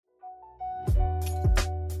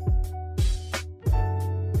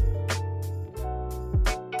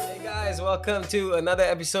welcome to another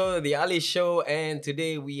episode of the Ali Show. And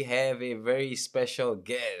today we have a very special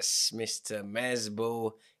guest, Mr.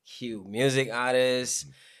 Mazbou Q, music artist.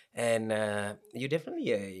 And you're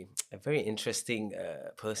definitely a very interesting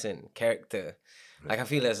person, character. Like, I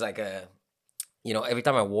feel as like every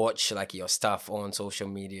time I watch like your stuff on social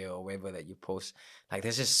media or wherever that you post, like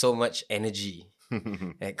there's just so much energy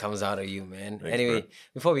that comes out of you, man. Thanks, Anyway, bro.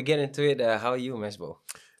 before we get into it, how are you, Mazbou?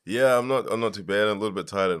 Yeah, I'm not too bad. I'm a little bit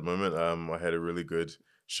tired at the moment. I had a really good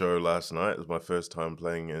show last night. It was my first time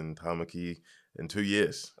playing in Tamaki in 2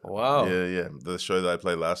 years. Wow. Yeah. The show that I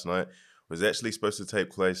played last night was actually supposed to take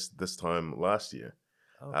place this time last year.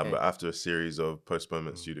 Okay. But after a series of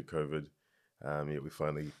postponements due to COVID, we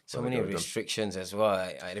finally So finally many got it done. restrictions as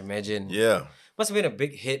well. I'd imagine. Yeah. Must have been a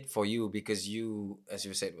big hit for you because you, as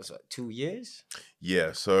you said, was what, 2 years?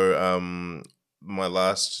 Yeah. So my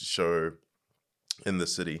last show in the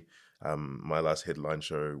city, my last headline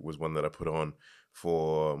show was one that I put on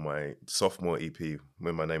for my sophomore EP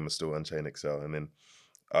when my name was still Unchained Excel, and then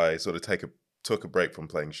I sort of took a break from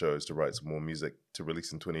playing shows to write some more music to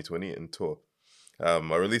release in 2020 and tour. I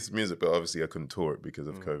released music, but obviously I couldn't tour it because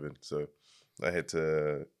of COVID, so I had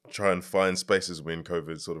to try and find spaces when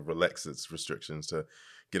COVID sort of relaxed its restrictions to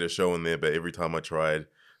get a show in there. But every time I tried,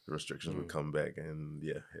 the restrictions would come back, and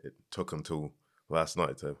yeah, it took until last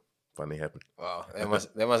night to finally happen. Wow, that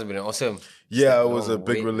must have been awesome. Yeah, it was a Long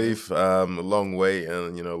big wait, man. relief, a long wait,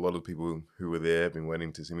 and a lot of people who were there have been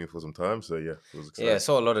waiting to see me for some time. So yeah, it was exciting. Yeah, I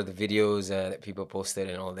saw a lot of the videos that people posted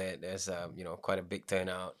and all that. There's quite a big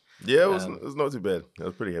turnout. Yeah, it was not too bad. I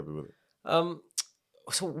was pretty happy with it.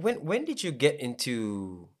 So when did you get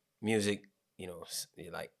into music?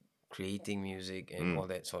 Like creating music and all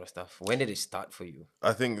that sort of stuff. When did it start for you?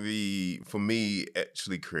 I think for me,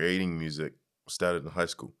 actually creating music started in high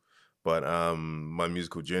school, but my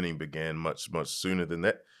musical journey began much sooner than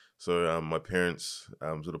that. So my parents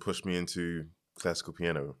sort of pushed me into classical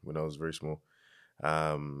piano when I was very small,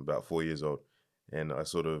 about 4 years old, and I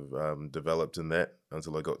sort of developed in that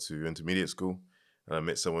until I got to intermediate school, and I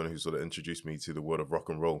met someone who sort of introduced me to the world of rock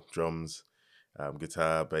and roll, drums,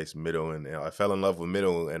 guitar, bass, metal, and I fell in love with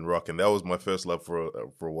metal and rock, and that was my first love for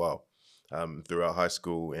a while. Throughout high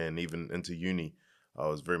school and even into uni, I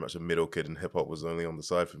was very much a metal kid, and hip hop was only on the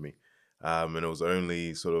side for me. And it was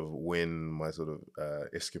only sort of when my sort of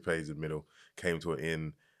escapades in metal came to an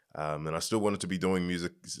end, and I still wanted to be doing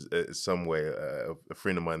music some way. A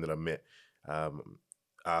friend of mine that I met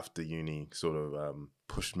after uni sort of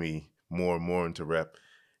pushed me more and more into rap,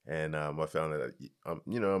 and I found that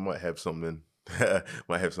I might have something,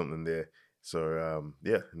 might have something there. So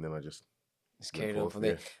and then I just It's went carried on forth, from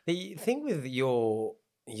there. The thing with your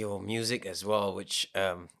music as well, which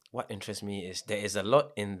what interests me is there is a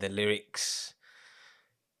lot in the lyrics.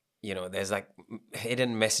 There's like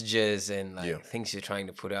hidden messages and like Yeah. things you're trying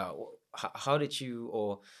to put out. How did you,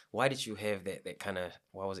 or why did you have that kind of,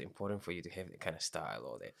 why was it important for you to have that kind of style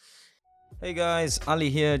or that? Hey guys, Ali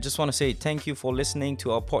here. Just want to say thank you for listening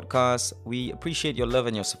to our podcast. We appreciate your love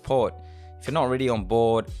and your support. If you're not already on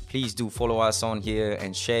board, please do follow us on here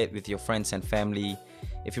and share it with your friends and family.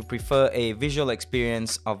 If you prefer a visual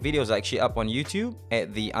experience, our videos are actually up on YouTube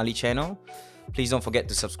at the Ali channel. Please don't forget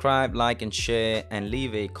to subscribe, like and share, and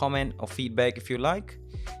leave a comment or feedback if you like.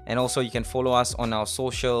 And also you can follow us on our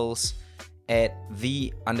socials at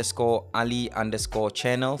the_Ali_channel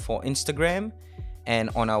for Instagram,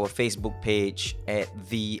 and on our Facebook page at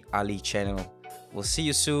The Ali Channel. We'll see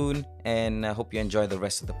you soon, and I hope you enjoy the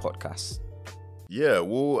rest of the podcast. Yeah,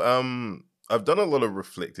 well, I've done a lot of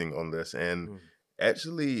reflecting on this, and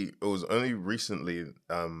actually, it was only recently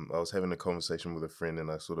I was having a conversation with a friend,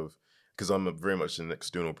 and I sort of, because I'm very much an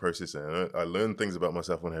external processor, and I learn things about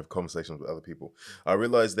myself when I have conversations with other people. I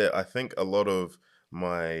realized that I think a lot of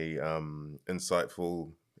my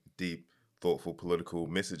insightful, deep, thoughtful political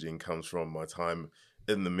messaging comes from my time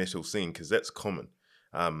in the metal scene, because that's common.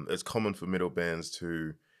 It's common for metal bands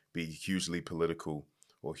to be hugely political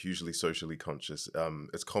or hugely socially conscious.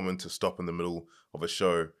 It's common to stop in the middle of a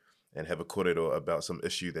show and have a corridor about some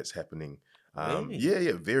issue that's happening. Really?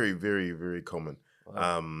 Yeah, very, very, very common.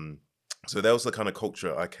 Wow. So that was the kind of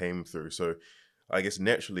culture I came through. So I guess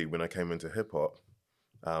naturally when I came into hip hop,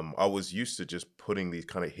 I was used to just putting these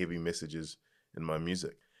kind of heavy messages in my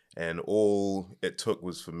music. And all it took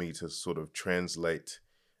was for me to sort of translate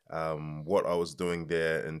what I was doing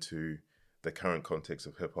there into the current context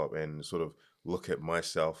of hip hop, and sort of look at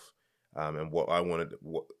myself and what I wanted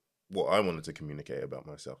to communicate about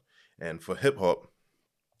myself. And for hip hop,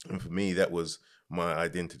 and for me, that was my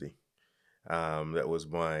identity. That was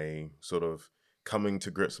my sort of coming to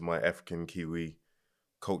grips with my African Kiwi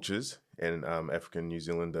cultures and African New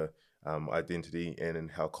Zealander identity,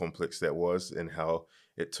 and how complex that was, and how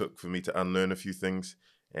it took for me to unlearn a few things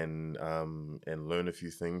and learn a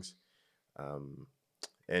few things. Um,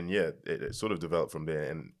 and yeah, it sort of developed from there,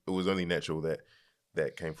 and it was only natural that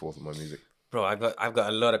that came forth with my music. Bro, I've got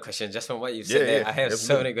a lot of questions just from what you Yeah, said there. yeah, I have so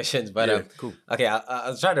absolutely. many questions, but Yeah, cool. okay,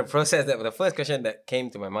 I'll try to process that. But the first question that came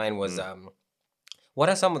to my mind was what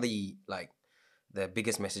are some of the the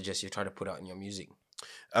biggest messages you try to put out in your music?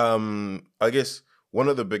 I guess one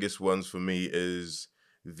of the biggest ones for me is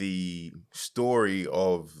the story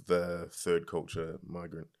of the third culture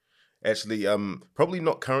migrant. Actually, probably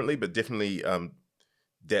not currently, but definitely,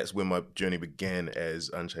 that's when my journey began as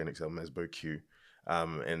Unchained XL Mazbou Q.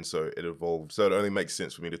 And so it evolved. So it only makes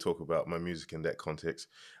sense for me to talk about my music in that context.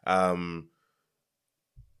 So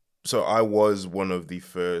I was one of the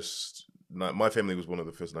first. My family was one of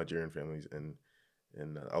the first Nigerian families in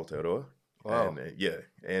Aotearoa, Wow. and yeah,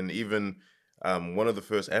 and even one of the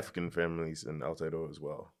first African families in Aotearoa as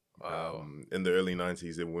well. Wow. In the early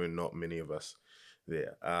 '90s, there were not many of us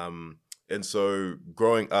there, and so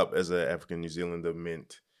growing up as an African New Zealander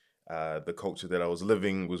meant the culture that I was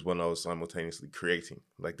living was one I was simultaneously creating.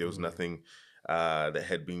 Like there was nothing that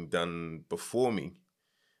had been done before me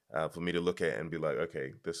for me to look at and be like,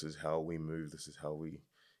 okay, this is how we move. This is how we,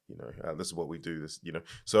 this is what we do. This,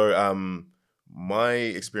 So my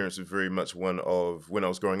experience was very much one of when I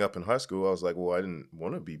was growing up in high school. I was like, well, I didn't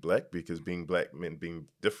want to be black because being black meant being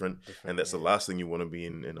different, and that's the last thing you want to be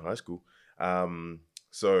in high school.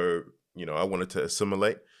 So I wanted to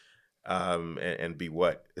assimilate and be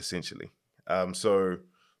white essentially. So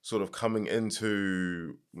sort of coming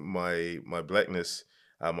into my blackness,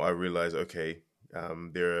 I realized, okay,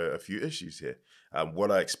 there are a few issues here.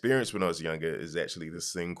 What I experienced when I was younger is actually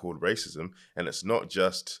this thing called racism, and it's not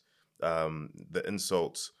just the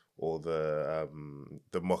insults or the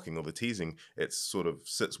mocking or the teasing. It sort of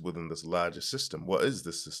sits within this larger system. What is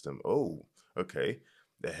this system? Oh, okay,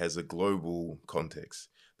 it has a global context.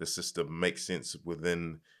 The system makes sense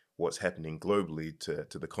within what's happening globally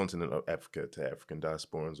to the continent of Africa, to African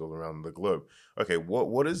diasporans all around the globe. Okay,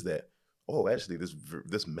 what is that? Oh, actually,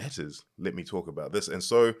 this matters. Let me talk about this. And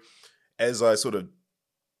so, as I sort of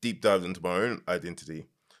deep dived into my own identity,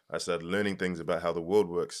 I started learning things about how the world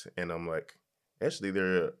works, and I'm like, actually,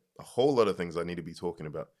 there are a whole lot of things I need to be talking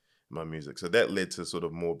about in my music. So that led to sort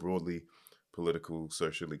of more broadly political,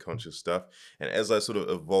 socially conscious stuff. And as I sort of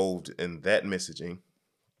evolved in that messaging,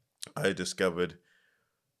 I discovered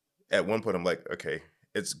at one point I'm like, okay,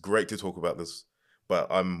 it's great to talk about this, but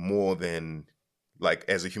I'm more than like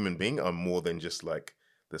as a human being, I'm more than just like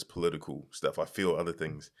this political stuff. I feel other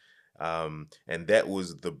things. And that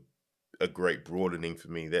was a great broadening for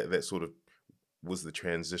me. That sort of was the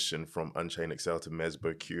transition from Unchained XL to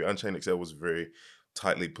Mazbou Q. Unchained XL was very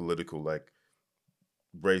tightly political, like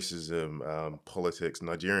racism, politics,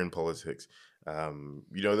 Nigerian politics, a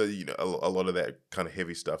lot of that kind of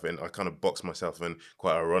heavy stuff. And I kind of boxed myself in,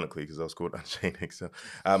 quite ironically, because I was called Unchained XL.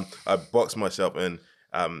 I boxed myself in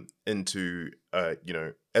into,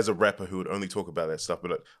 as a rapper who would only talk about that stuff.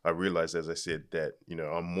 But I realized, as I said, that,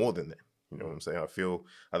 I'm more than that. You know what I'm saying? I feel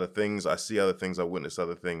other things, I see other things, I witness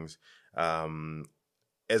other things.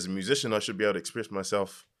 As a musician, I should be able to express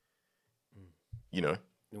myself, In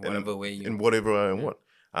whatever way you in whatever I want.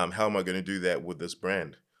 How am I going to do that with this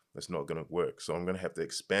brand? That's not going to work. So I'm going to have to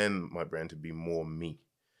expand my brand to be more me.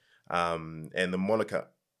 And the moniker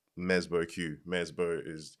Mazbou Q, Mazbou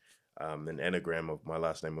is an anagram of my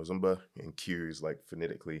last name Ozumba, and Q is like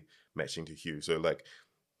phonetically matching to Hugh. So like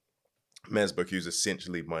Mazbou Q is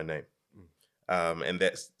essentially my name. And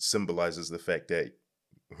that symbolizes the fact that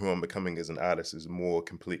who I'm becoming as an artist is more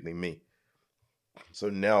completely me. So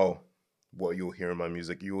now what you'll hear in my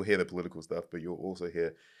music, you'll hear the political stuff, but you'll also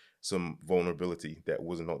hear some vulnerability that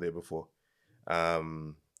was not there before.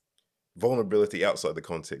 Vulnerability outside the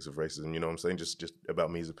context of racism, you know what I'm saying? Just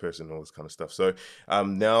about me as a person and all this kind of stuff. So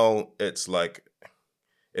now it's like,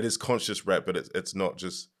 it is conscious rap, but it's not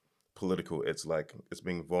just political. It's like, it's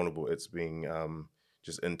being vulnerable. It's being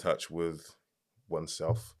just in touch with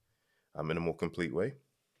oneself in a more complete way.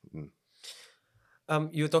 You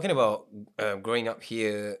were talking about growing up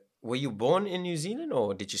here. Were you born in New Zealand,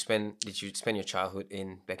 or did you spend your childhood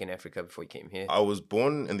back in Africa before you came here? I was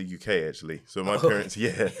born in the UK actually. So my Oh, parents,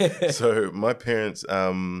 yeah. So my parents,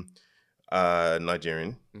 are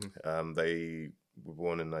Nigerian. They were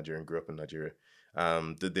born in Nigeria and grew up in Nigeria.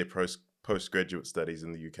 Did their postgraduate studies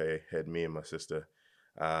in the UK. Had me and my sister.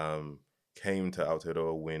 Came to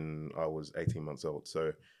Aotearoa when I was 18 months old.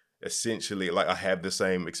 So essentially, like, I have the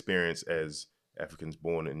same experience as Africans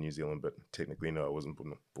born in New Zealand, but technically, no, I wasn't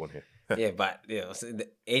born here. Yeah, but so at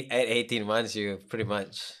 18 months, you pretty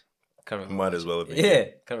much Can't remember Might much. as well have been. Yeah,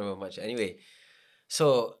 can't remember much. Anyway,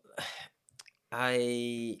 so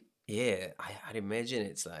I'd imagine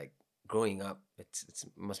it's like growing up. It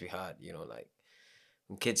must be hard, like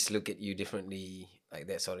when kids look at you differently, like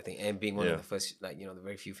that sort of thing, and being one of Yeah. the first, like the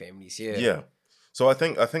very few families here. Yeah. So I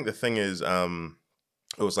think the thing is,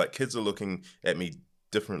 it was like kids are looking at me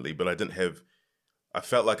differently, but I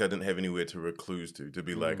felt like I didn't have anywhere to recluse to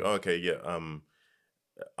be like, oh, okay, yeah,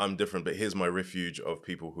 I'm different, but here's my refuge of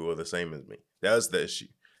people who are the same as me. That was the issue.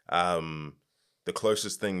 The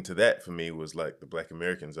closest thing to that for me was like the Black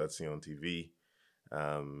Americans I'd see on TV,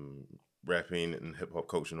 rapping and hip hop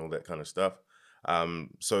culture and all that kind of stuff.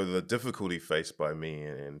 So the difficulty faced by me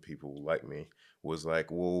and people like me was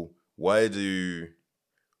like, well, why do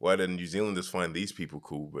New Zealanders find these people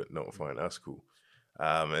cool but not find us cool?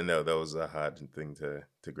 And that was a hard thing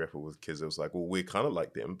to grapple with, because it was like, well, we're kind of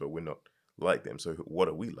like them, but we're not like them. So what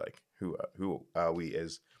are we like? Who are we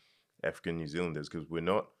as African New Zealanders? Because we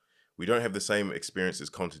don't have the same experience as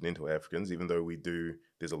continental Africans, even though we do.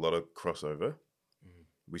 There's a lot of crossover.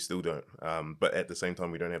 We still don't. But at the same time,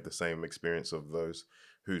 we don't have the same experience of those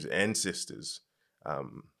whose ancestors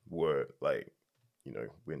were like,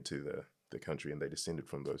 went to the country and they descended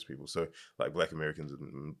from those people. So like Black Americans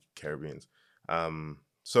and Caribbeans.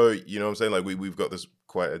 So, you know what I'm saying? Like we've got this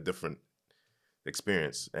quite a different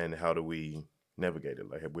experience, and how do we navigate it?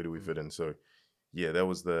 Like, where do we fit in? So yeah, that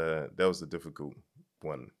was the difficult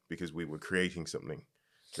one, because we were creating something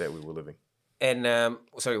that we were living. And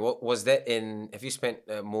sorry, what was that in? Have you spent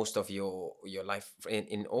most of your life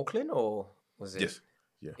in Auckland, or was it? Yes.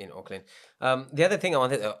 Yeah. In Auckland. The other thing I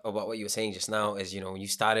wanted about what you were saying just now is, when you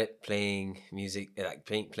started playing music, like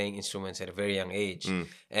playing instruments at a very young age,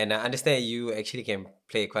 and I understand you actually can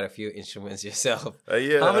play quite a few instruments yourself.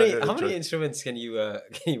 Yeah. How many instruments can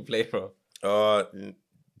you play from?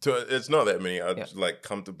 It's not that many. I like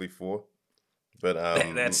comfortably 4. But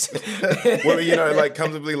that's well, like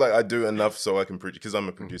comfortably, like I do enough so I can produce, because I'm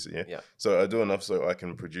a producer. Yeah. So I do enough so I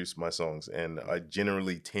can produce my songs, and I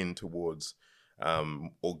generally tend towards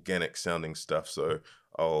organic sounding stuff. So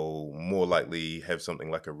I'll more likely have something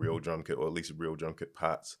like a real drum kit, or at least real drum kit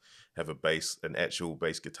parts, have an actual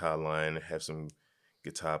bass guitar line, have some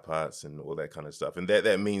guitar parts and all that kind of stuff. And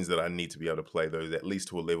that means that I need to be able to play those at least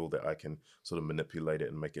to a level that I can sort of manipulate it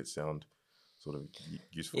and make it sound sort of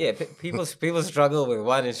useful. Yeah, people struggle with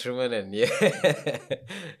one instrument, and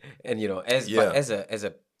but as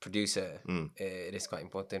a producer, it is quite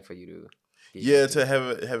important for you to to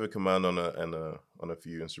have a command on a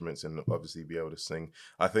few instruments, and obviously be able to sing.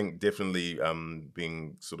 I think definitely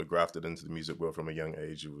being sort of grafted into the music world from a young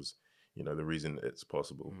age, it was the reason it's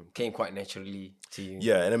possible. Came quite naturally to you.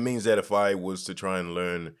 Yeah, and it means that if I was to try and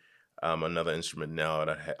learn another instrument now,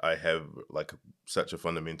 and I have like such a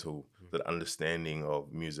fundamental understanding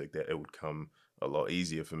of music, that it would come a lot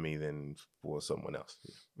easier for me than for someone else.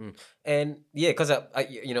 And because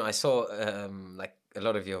I saw like a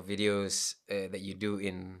lot of your videos that you do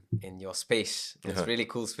in your space. It's really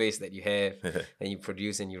cool space that you have, and you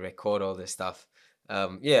produce and you record all this stuff. I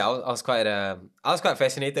was quite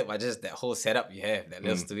fascinated by just that whole setup you have, that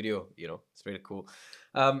little studio. It's really cool.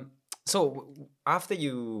 So after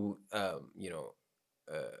you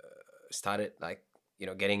started like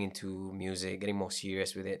getting into music, getting more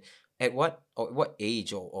serious with it, at what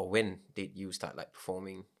age or when did you start like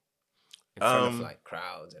performing in front of like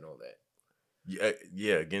crowds and all that?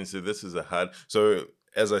 Yeah. Again, so this is so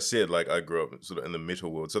as I said, like I grew up sort of in the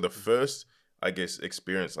metal world. So the first, I guess,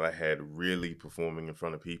 experience I had really performing in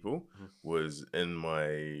front of people was in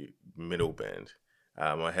my metal band.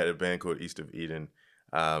 I had a band called East of Eden,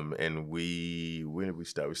 and when did we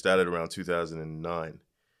start? We started around 2009.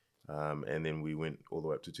 And then we went all the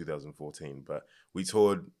way up to 2014. But we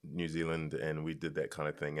toured New Zealand and we did that kind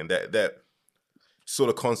of thing. And that sort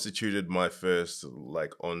of constituted my first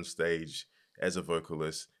like on stage as a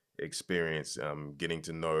vocalist experience, getting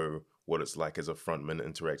to know what it's like as a frontman,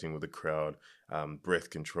 interacting with the crowd, breath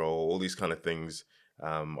control, all these kind of things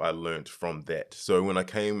I learned from that. So when I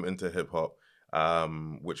came into hip hop,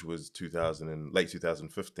 which was late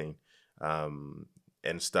 2015,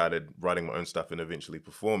 and started writing my own stuff and eventually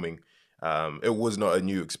performing, it was not a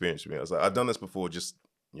new experience for me. I was like, I've done this before, just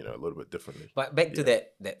a little bit differently. But back to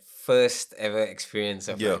that first ever experience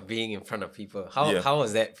of like being in front of people. How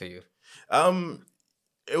was that for you?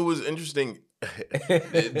 It was interesting.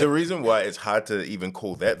 The reason why it's hard to even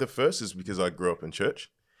call that the first is because I grew up in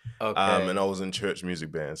church. Okay. And I was in church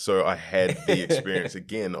music band. So I had the experience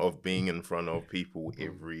again of being in front of people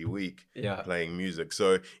every week playing music.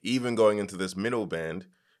 So even going into this metal band,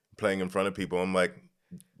 playing in front of people, I'm like,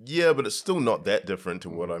 Yeah, but it's still not that different to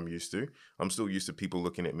what I'm used to. I'm still used to people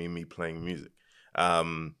looking at me playing music.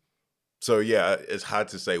 Um, so yeah, it's hard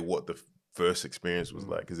to say what the first experience was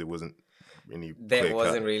like because it wasn't any That clear cut.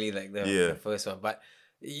 wasn't really like the Yeah. first one, but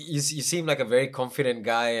you seem like a very confident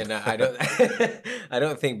guy, and I don't I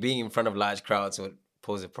don't think being in front of large crowds would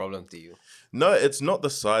pose a problem to you. No, it's not the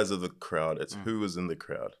size of the crowd. It's Mm. who is in the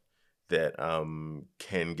crowd that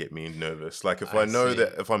can get me nervous. Like if I I know see.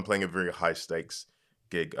 that if I'm playing a very high stakes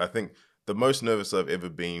gig, I think the most nervous I've ever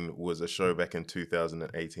been was a show back in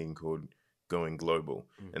 2018 called Going Global.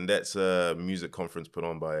 Mm. And that's a music conference put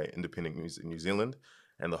on by Independent Music New Zealand.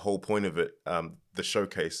 And the whole point of it, the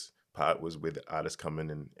showcase part was where the artists come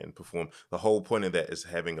in and perform. The whole point of that is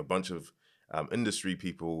having a bunch of industry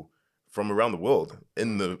people from around the world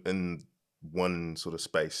in one sort of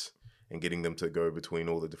space and getting them to go between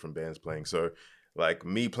all the different bands playing. So like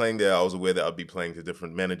me playing there, I was aware that I'd be playing to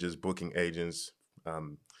different managers, booking agents,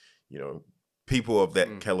 you know, people of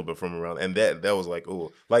that caliber from around. And that was like,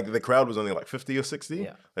 oh, like the crowd was only like 50 or 60.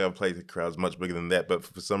 Yeah. Like I've played the crowds much bigger than that. But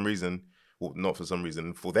for some reason, well, not for some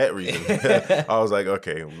reason, for that reason, I was like,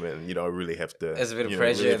 okay, man, I really have to. There's a bit of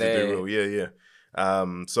really pressure have to there. do real. Yeah.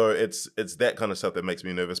 So it's that kind of stuff that makes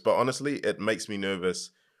me nervous. But honestly, it makes me nervous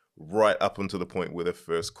right up until the point where the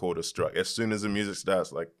first chord is struck. As soon as the music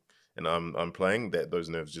starts, like, and I'm playing, that those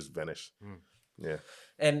nerves just vanish. Yeah.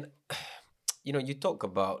 And you talk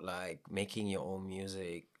about like making your own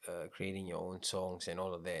music, creating your own songs, and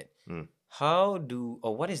all of that.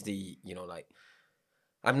 What is the like?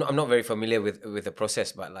 I'm not very familiar with the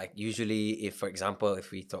process, but like usually, if for example,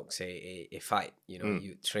 if we talk say a fight,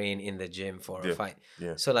 you train in the gym for a fight.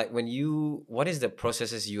 Yeah. So like what is the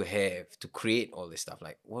processes you have to create all this stuff?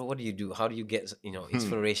 Like what do you do? How do you get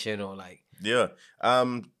inspiration or like? Yeah.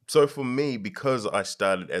 So for me, because I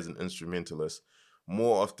started as an instrumentalist,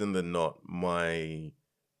 more often than not, my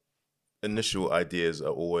initial ideas are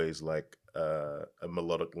always like a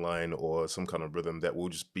melodic line or some kind of rhythm that will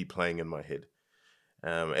just be playing in my head.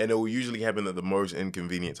 And it will usually happen at the most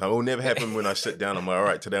inconvenient time. It will never happen when I sit down. I'm like, all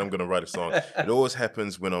right, today I'm going to write a song. It always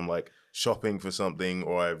happens when I'm like shopping for something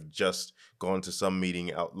or I've just gone to some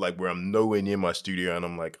meeting out, like where I'm nowhere near my studio and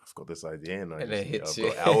I'm like, I've got this idea and I've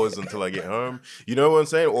got hours until I get home. You know what I'm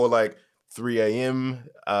saying? Or like 3 a.m.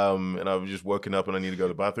 And I've just woken up and I need to go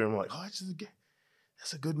to the bathroom. I'm like, oh,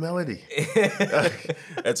 that's a good melody.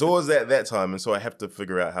 It's always that time. And so I have to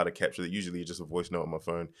figure out how to capture that. Usually just a voice note on my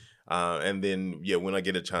phone. And then, when I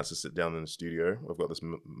get a chance to sit down in the studio, I've got this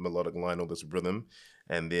melodic line or this rhythm.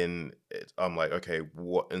 And then I'm like, okay,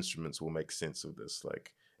 what instruments will make sense of this?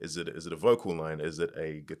 Like, is it a vocal line? Is it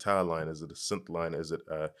a guitar line? Is it a synth line? Is it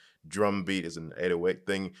a drum beat? Is it an 808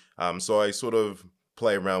 thing? So I sort of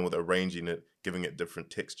play around with arranging it, giving it different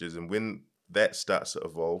textures. And when that starts to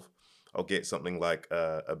evolve, I'll get something like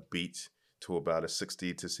a beat to about a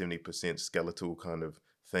 60 to 70% skeletal kind of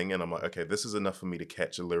thing. And I'm like, okay, this is enough for me to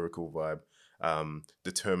catch a lyrical vibe,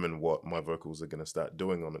 determine what my vocals are going to start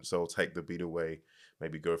doing on it. So I'll take the beat away,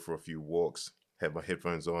 maybe go for a few walks, have my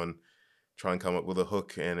headphones on, try and come up with a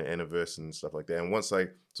hook and a verse and stuff like that. And once I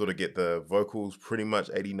sort of get the vocals pretty much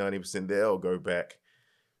 80, 90% there, I'll go back,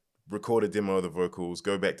 record a demo of the vocals,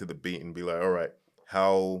 go back to the beat and be like, all right,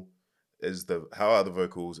 how are the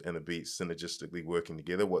vocals and the beats synergistically working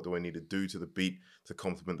together? What do I need to do to the beat to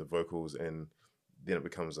complement the vocals? And then it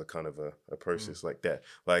becomes a kind of a process like that.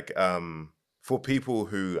 Like for people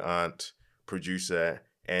who aren't producer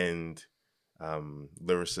and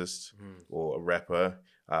lyricist or a rapper,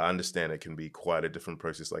 I understand it can be quite a different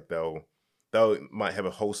process. Like they'll might have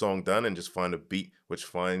a whole song done and just find a beat which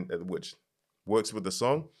works with the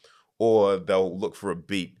song, or they'll look for a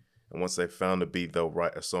beat. And once they've found a beat, they'll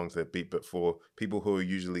write a song to that beat. But for people who are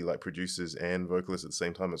usually like producers and vocalists at the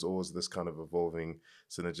same time, it's always this kind of evolving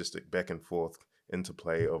synergistic back and forth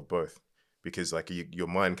interplay of both. Because like your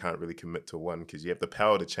mind can't really commit to one because you have the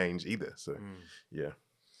power to change either. So yeah,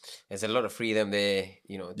 there's a lot of freedom there,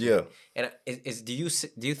 Yeah. And do you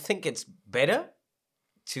think it's better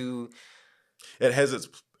to? It has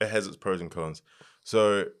its pros and cons.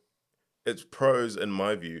 So its pros, in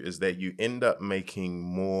my view, is that you end up making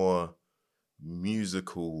more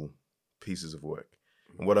musical pieces of work.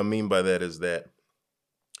 And what I mean by that is that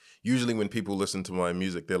usually when people listen to my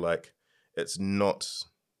music, they're like, it's not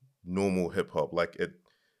normal hip hop. Like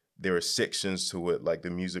there are sections to it. Like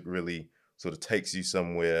the music really sort of takes you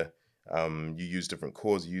somewhere. You use different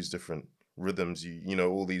chords, you use different rhythms, you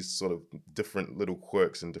know, all these sort of different little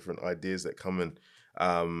quirks and different ideas that come in.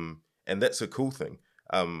 And that's a cool thing.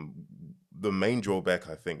 The main drawback,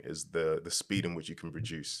 I think, is the speed in which you can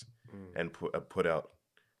produce and put out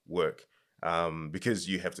work. because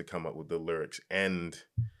you have to come up with the lyrics and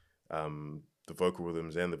the vocal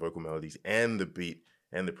rhythms and the vocal melodies and the beat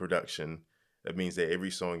and the production. That means that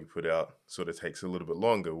every song you put out sort of takes a little bit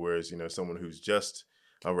longer. Whereas, someone who's just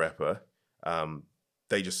a rapper,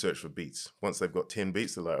 they just search for beats. Once they've got 10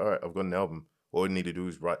 beats, they're like, all right, I've got an album. All I need to do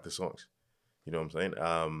is write the songs. You know what I'm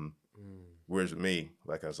saying? Whereas with me,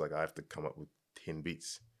 like I was like, I have to come up with 10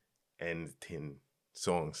 beats and 10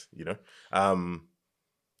 songs,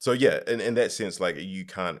 So yeah, in that sense, like you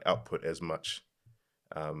can't output as much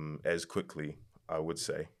as quickly, I would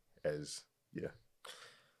say, as yeah.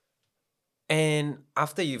 And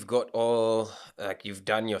after you've got all, like, you've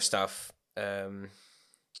done your stuff, how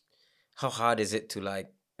hard is it to, like,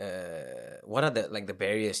 what are the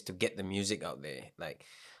barriers to get the music out there? Like,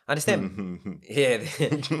 I understand. Yeah,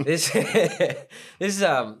 this this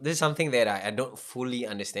is something that I don't fully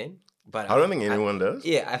understand, but I don't think anyone does.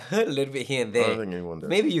 yeah, I've heard a little bit here and I there. don't think anyone does.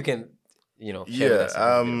 Maybe you can, share with us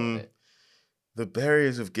a little bit about that. The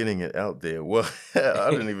barriers of getting it out there. Well,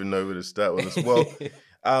 I don't even know where to start with this. Well,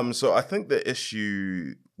 so I think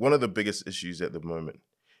one of the biggest issues at the moment,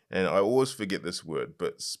 and I always forget this word,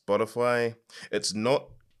 but Spotify, it's not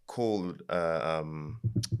called a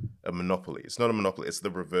monopoly. It's not a monopoly. It's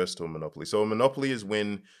the reverse to a monopoly. So a monopoly is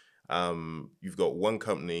when you've got one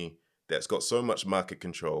company that's got so much market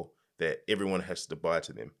control that everyone has to buy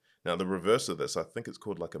to them. Now, the reverse of this, I think it's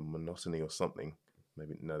called like a monotony or something.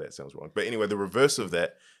 Maybe, no, that sounds wrong. But anyway, the reverse of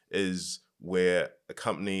that is where a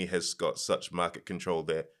company has got such market control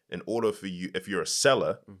that in order for you, if you're a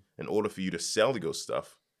seller, in order for you to sell your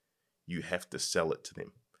stuff, you have to sell it to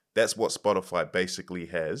them. That's what Spotify basically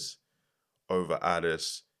has over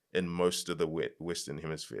artists in most of the Western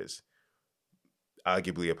hemispheres.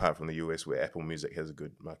 Arguably, apart from the US, where Apple Music has a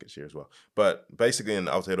good market share as well. But basically in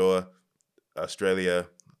Aotearoa, Australia,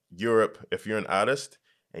 Europe, if you're an artist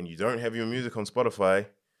and you don't have your music on Spotify,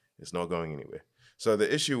 it's not going anywhere. So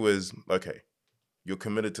the issue is, okay, you're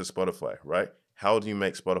committed to Spotify, right? How do you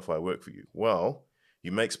make Spotify work for you? Well,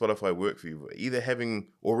 you make Spotify work for you either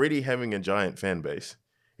already having a giant fan base.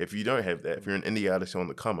 If you don't have that, if you're an indie artist on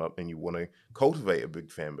the come up and you want to cultivate a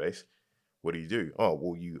big fan base, what do? Oh,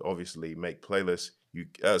 well, you obviously make playlists. You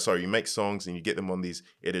make songs and you get them on these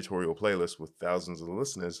editorial playlists with thousands of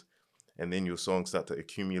listeners, and then your songs start to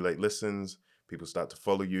accumulate listens. People start to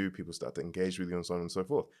follow you. People start to engage with you, and so on and so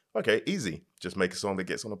forth. Okay, easy. Just make a song that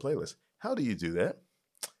gets on a playlist. How do you do that?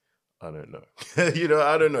 I don't know.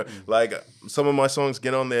 I don't know. Like, some of my songs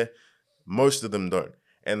get on there. Most of them don't.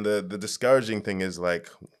 And the discouraging thing is, like,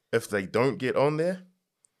 if they don't get on there,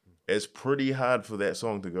 it's pretty hard for that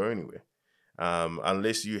song to go anywhere.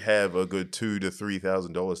 Unless you have a good $2,000 to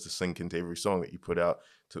 $3,000 to sink into every song that you put out,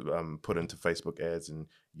 to put into Facebook ads and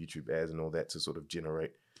YouTube ads and all that to sort of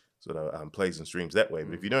generate sort of plays and streams that way.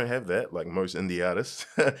 But if you don't have that, like most indie artists,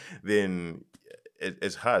 then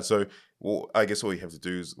it's hard. So I guess all you have to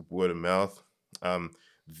do is word of mouth.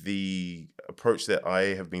 The approach that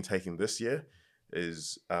I have been taking this year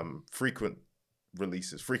is frequent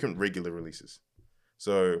regular releases.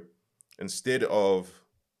 So instead of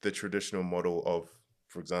the traditional model of,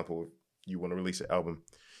 for example, you want to release an album,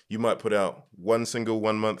 you might put out one single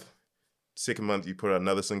 1 month, second month you put out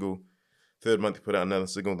another single, third month you put out another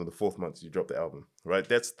single, and then the fourth month you drop the album, right?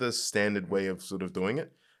 That's the standard way of sort of doing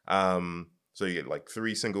it. So you get like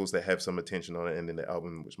 3 singles that have some attention on it, and then the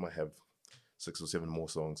album, which might have 6 or 7 more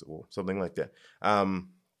songs or something like that.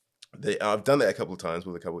 I've done that a couple of times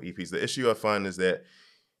with a couple of EPs. The issue I find is that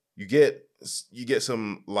you get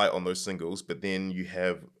some light on those singles, but then you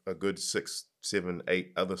have a good 6, 7,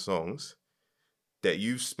 8 other songs that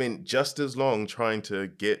you've spent just as long trying to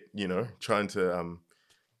get, trying to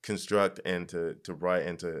construct and to write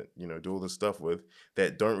and to, do all this stuff with,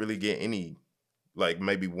 that don't really get any, like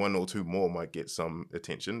maybe 1 or 2 more might get some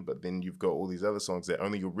attention, but then you've got all these other songs that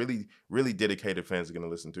only your really, really dedicated fans are going to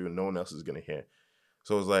listen to and no one else is going to hear.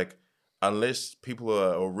 So it's like, unless people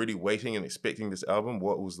are already waiting and expecting this album,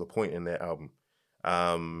 what was the point in that album?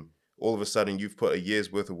 All of a sudden, you've put a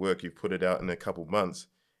year's worth of work, you've put it out in a couple months,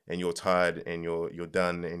 and you're tired and you're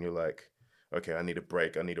done, and you're like, okay, I need a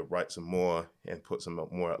break. I need to write some more and put some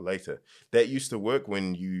more out later. That used to work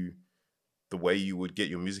when the way you would get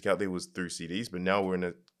your music out there was through CDs, but now we're in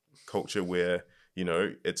a culture where,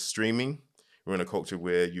 it's streaming. We're in a culture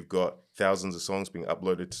where you've got thousands of songs being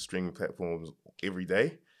uploaded to streaming platforms every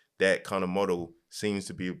day. That kind of model seems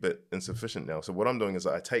to be a bit insufficient now. So what I'm doing is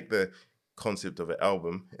I take the concept of an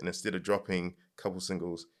album, and instead of dropping a couple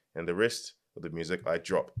singles and the rest of the music, I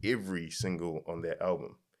drop every single on that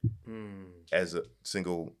album as a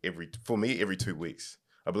single every 2 weeks.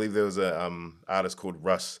 I believe there was a artist called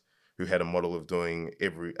Russ who had a model of doing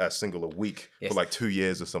a single a week Yes. for like 2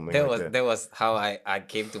 years or something That like was that. that was how I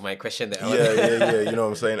came to my question. That I was- Yeah. You know what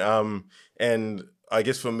I'm saying? And I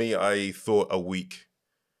guess for me, I thought a week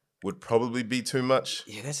would probably be too much.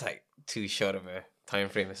 Yeah, that's like too short of a time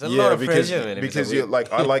frame. It's a Yeah, lot of because pressure, man. if it's a because you're week.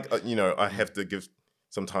 like I like I have to give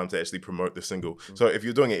some time to actually promote the single. So if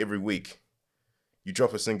you're doing it every week, you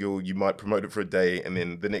drop a single, you might promote it for a day, and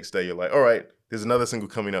then the next day you're like, all right, there's another single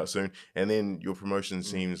coming out soon, and then your promotion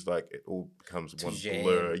seems like it all becomes one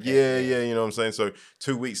blur. jam-packed, Yeah, yeah. you know what I'm saying? So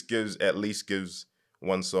 2 weeks at least gives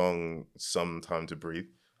one song some time to breathe,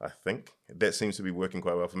 I think. That seems to be working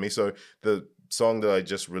quite well for me. So the song that I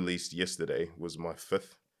just released yesterday was my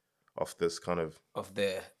 5th off this kind of Of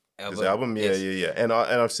the album. this album. Yes. Yeah. And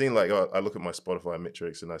I've seen like I look at my Spotify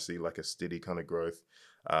metrics and I see like a steady kind of growth.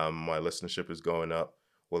 My listenership is going up,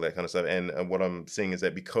 all that kind of stuff. And what I'm seeing is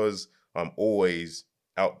that because I'm always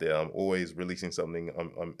out there, I'm always releasing something.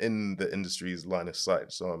 I'm in the industry's line of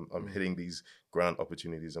sight, so I'm hitting these grant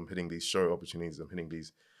opportunities. I'm hitting these show opportunities. I'm hitting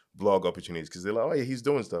these blog opportunities because they're like, oh yeah, he's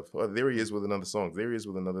doing stuff. Oh, there he is with another song. There he is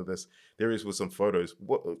with another this. There he is with some photos.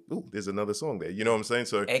 What? Ooh, there's another song there. You know what I'm saying?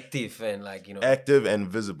 So Active and like active and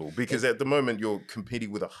visible, because at the moment you're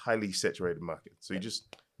competing with a highly saturated market. So you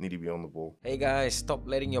just need to be on the ball. Hey guys, stop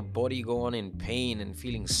letting your body go on in pain and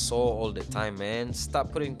feeling sore all the time, man.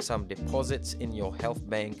 Start putting some deposits in your health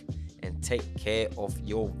bank and take care of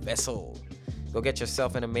your vessel. Go get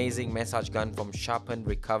yourself an amazing massage gun from Sharpened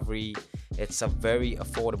Recovery. It's a very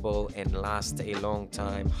affordable and lasts a long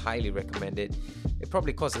time. Highly recommended. It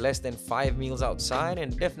probably costs less than 5 meals outside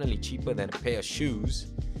and definitely cheaper than a pair of shoes.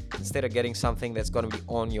 Instead of getting something that's going to be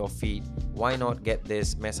on your feet, why not get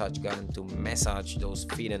this massage gun to massage those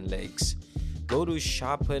feet and legs? Go to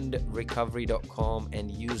sharpenedrecovery.com and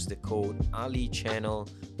use the code AliChannel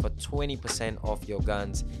for 20% off your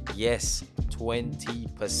guns. Yes,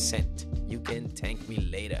 20%. You can thank me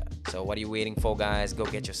later. So what are you waiting for, guys? Go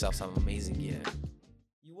get yourself some amazing gear.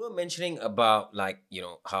 You were mentioning about like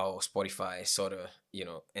how Spotify sort of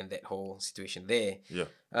and that whole situation there. Yeah.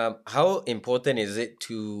 How important is it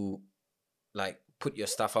to like put your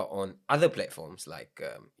stuff out on other platforms like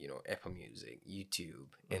Apple Music,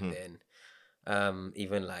 YouTube, and then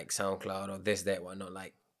even like SoundCloud or this, that, whatnot?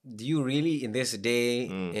 Like, do you really in this day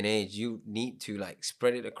and age you need to like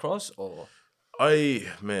spread it across, or? I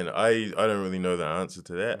don't really know the answer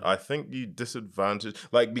to that. I think you disadvantage,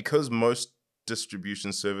 like, because most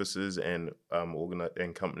distribution services and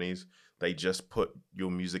and companies, they just put your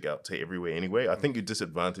music out to everywhere anyway. I think you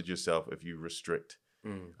disadvantage yourself if you restrict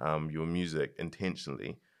your music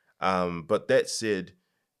intentionally. But that said,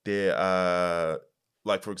 there are,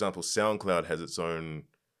 like, for example, SoundCloud has its own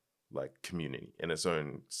like community and its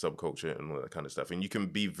own subculture and all that kind of stuff, and you can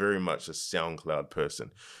be very much a SoundCloud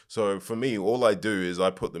person. So for me, all I do is I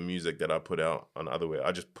put the music that I put out on otherwhere,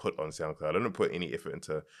 I just put on SoundCloud. I don't put any effort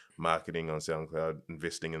into marketing on SoundCloud,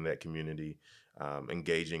 investing in that community,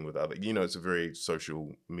 engaging with other, it's a very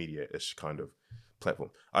social media-ish kind of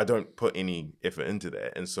platform. I don't put any effort into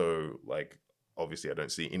that, and so like obviously I don't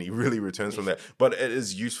see any really returns from that, but it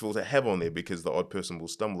is useful to have on there because the odd person will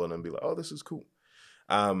stumble on it and be like, oh, this is cool.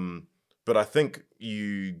 But I think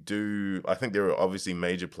there are obviously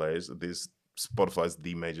major players. There's Spotify's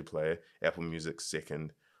the major player, Apple Music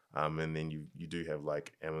second, and then you do have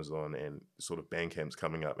like Amazon and sort of Bandcamp's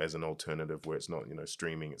coming up as an alternative where it's not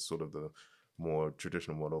streaming, it's sort of the more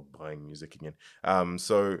traditional model of buying music again.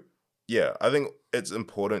 So yeah, I think it's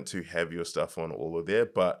important to have your stuff on all of there,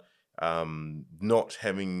 but not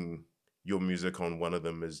having your music on one of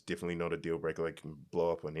them is definitely not a deal breaker. Like, can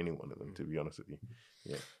blow up on any one of them, to be honest with you.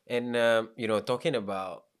 Yeah. And talking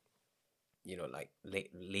about like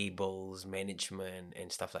labels, management,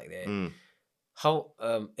 and stuff like that. How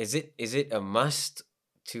is it a must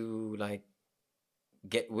to like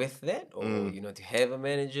get with that, or to have a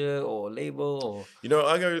manager or a label, or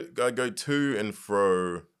I go to and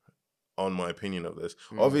fro on my opinion of this.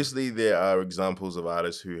 Obviously, there are examples of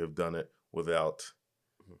artists who have done it without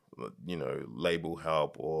label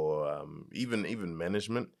help or even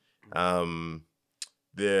management.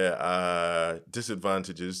 There are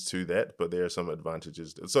disadvantages to that, but there are some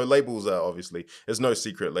advantages. So labels are obviously, it's no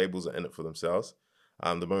secret, labels are in it for themselves.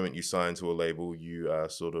 The moment you sign to a label, you are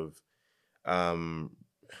sort of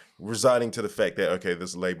residing to the fact that, okay,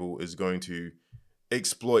 this label is going to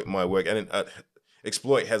exploit my work. And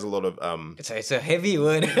exploit has a lot of it's a heavy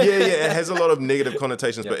word. it has a lot of negative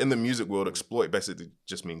connotations, but in the music world, exploit basically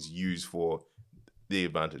just means use for the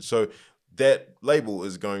advantage. So that label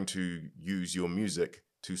is going to use your music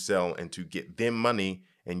to sell and to get them money,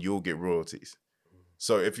 and you'll get royalties.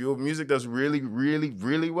 So if your music does really, really,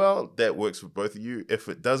 really well, that works for both of you. If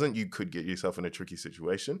it doesn't, you could get yourself in a tricky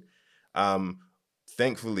situation.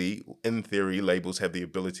 Thankfully, in theory, labels have the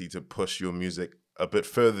ability to push your music a bit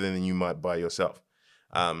further than you might by yourself.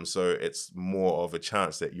 So it's more of a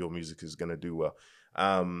chance that your music is going to do well.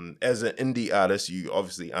 As an indie artist, you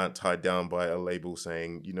obviously aren't tied down by a label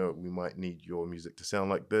saying, we might need your music to sound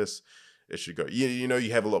like this. It should go.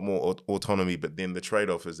 You have a lot more autonomy, but then the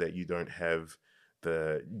trade-off is that you don't have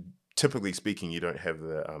typically speaking, you don't have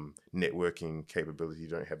the networking capability. You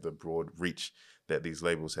don't have the broad reach that these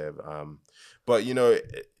labels have. But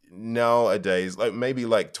nowadays, maybe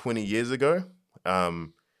 20 years ago,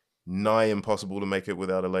 nigh impossible to make it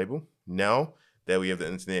without a label. Now that we have the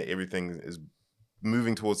internet, everything is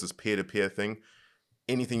moving towards this peer-to-peer thing.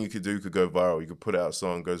 Anything you could do could go viral. You could put out a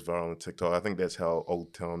song, goes viral on TikTok. I think that's how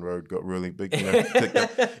Old Town Road got really big.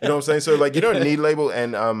 TikTok. You know what I'm saying? So you don't need label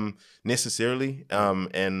and necessarily.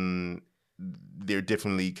 And there are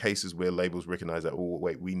definitely cases where labels recognize that, oh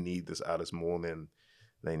wait, we need this artist more than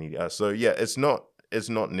they need us. So yeah, it's not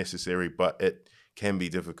necessary, but it can be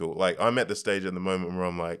difficult. I'm at the stage at the moment where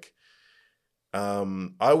I'm like,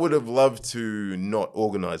 I would have loved to not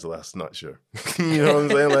organize the last night show. You know what I'm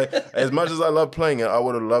saying? As much as I love playing it, I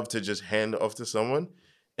would have loved to just hand it off to someone,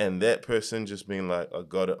 and that person just being like, I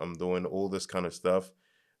got it, I'm doing all this kind of stuff.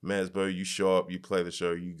 Mazbou, you show up, you play the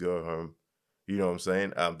show, you go home. You know what I'm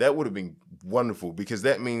saying? That would have been wonderful, because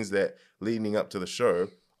that means that leading up to the show,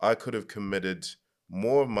 I could have committed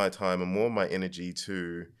more of my time and more of my energy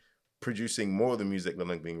to producing more of the music that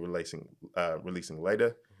I'm being releasing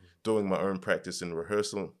later, doing my own practice and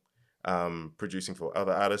rehearsal, producing for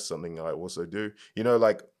other artists, something I also do.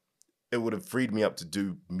 It would have freed me up to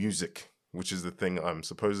do music, which is the thing I'm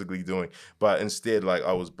supposedly doing. But instead,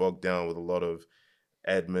 I was bogged down with a lot of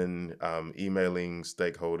admin, emailing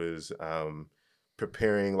stakeholders,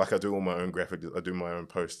 preparing. I do all my own graphics, I do my own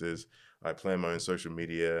posters, I plan my own social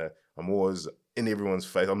media. I'm always in everyone's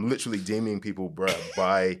face. I'm literally DMing people, bruh,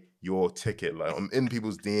 buy your ticket. I'm in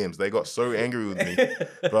people's DMs. They got so angry with me.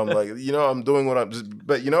 But I'm like, I'm doing what I'm just,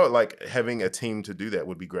 but having a team to do that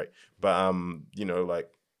would be great. But,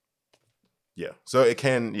 yeah. So it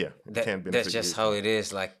can, it can benefit. That's just how it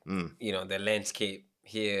is. The landscape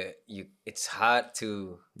here, it's hard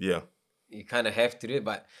to, you kind of have to do it.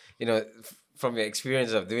 But, from your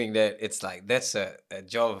experience of doing that, it's that's a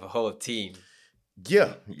job of a whole team.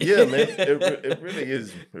 Yeah, man. It really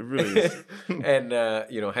is. It really is. And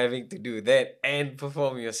having to do that and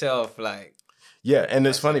perform yourself, yeah, and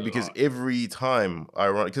it's funny because every time I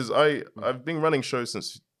run, because I've been running shows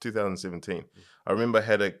since 2017. I remember I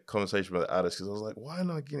had a conversation with the artists because I was like, why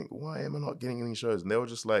am I not getting any shows? And they were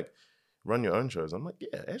just like, run your own shows. I'm like,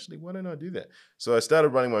 yeah, actually, why don't I do that? So I started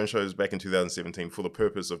running my own shows back in 2017 for the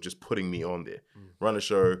purpose of just putting me on there. Run a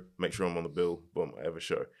show, make sure I'm on the bill, boom, I have a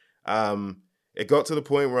show. It got to the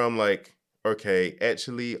point where I'm like, okay,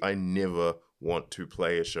 actually, I never want to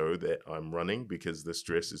play a show that I'm running because the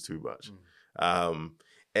stress is too much.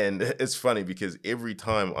 And it's funny because every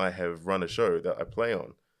time I have run a show that I play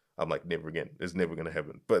on, I'm like, never again. It's never going to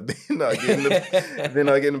happen. But then I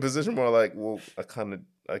get in a position where I'm like, well, I kind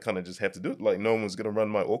of just have to do it. No one was going to run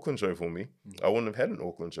my Auckland show for me. I wouldn't have had an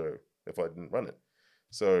Auckland show if I didn't run it.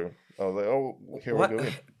 So I was like, oh, here we go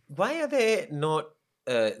again. Why are there not,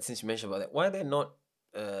 since you mentioned about that, why are there not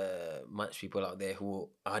much people out there who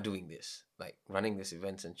are doing this, running these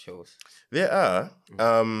events and shows? There are.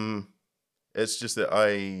 It's just that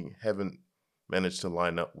I haven't managed to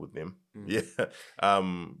line up with them. Yeah.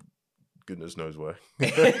 Goodness knows why.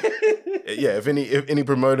 Yeah, if any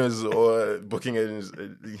promoters or booking agents,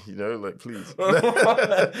 please.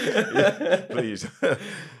 Yeah, please.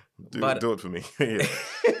 Do it for me. Yeah.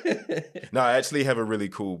 No, I actually have a really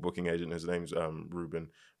cool booking agent. His name's Ruben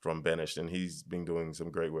from Banished, and he's been doing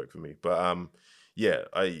some great work for me. But yeah,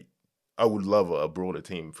 I would love a broader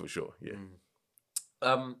team for sure. Yeah.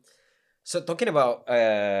 So talking about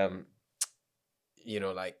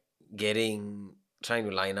trying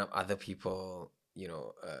to line up other people,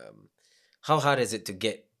 how hard is it to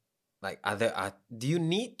get other art? Do you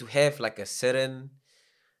need to have a certain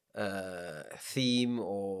theme,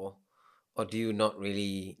 or do you not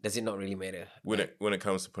really? Does it not really matter when it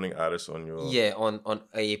comes to putting artists on your on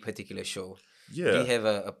a particular show? Yeah. Do you have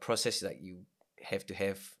a process you have to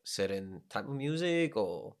have certain type of music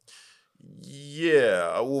or?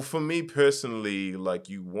 Yeah, well, for me personally,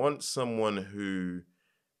 you want someone who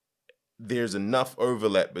there's enough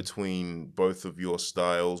overlap between both of your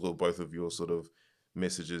styles or both of your sort of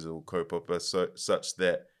messages or co-pop such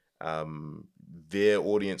that their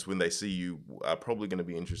audience, when they see you, are probably going to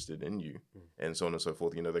be interested in you, and so on and so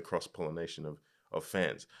forth. The cross-pollination of of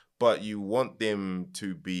fans, but you want them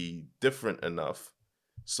to be different enough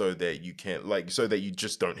so that you can't so that you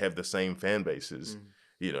just don't have the same fan bases.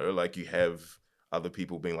 You know, like you have other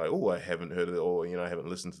people being like, oh, I haven't heard of it, or I haven't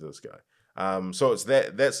listened to this guy. So it's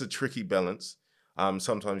that's a tricky balance.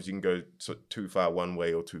 Sometimes you can go too far one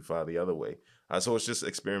way or too far the other way. So it's just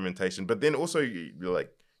experimentation. But then also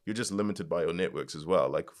you're just limited by your networks as well.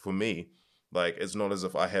 Like for me, like it's not as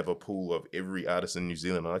if I have a pool of every artist in New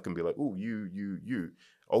Zealand. I can be like, oh, you.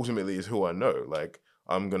 Ultimately, is who I know. Like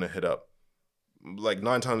I'm gonna hit up. Like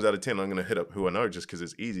 9 times out of 10, I'm going to hit up who I know just because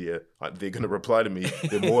it's easier. Like, they're going to reply to me.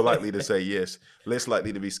 They're more likely to say yes, less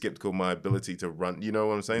likely to be skeptical of my ability to run. You know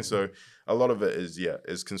what I'm saying? So a lot of it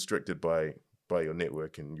is constricted by your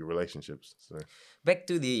network and your relationships. So back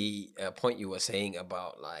to the point you were saying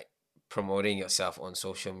about like promoting yourself on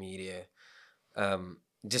social media,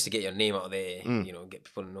 just to get your name out there, get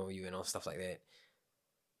people to know you and all stuff like that.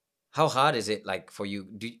 How hard is it like for you?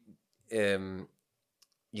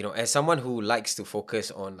 As someone who likes to focus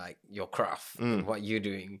on like your craft and what you're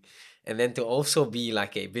doing, and then to also be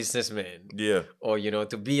like a businessman, or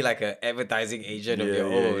to be like an advertising agent of your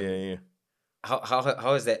own,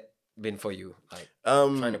 how has that been for you? Like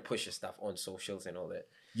trying to push your stuff on socials and all that.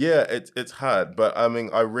 Yeah, it's hard, but I mean,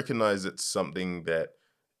 I recognize it's something that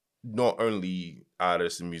not only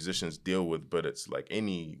artists and musicians deal with, but it's like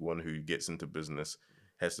anyone who gets into business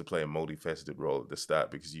has to play a multifaceted role at the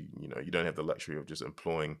start, because you don't have the luxury of just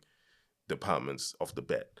employing departments off the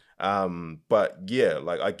bat. But yeah,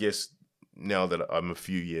 like I guess now that I'm a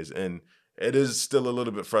few years in, it is still a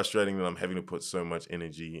little bit frustrating that I'm having to put so much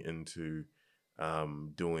energy into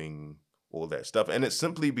doing all that stuff. And it's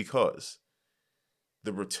simply because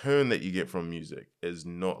the return that you get from music is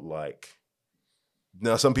not like,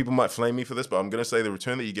 now some people might flame me for this, but I'm going to say the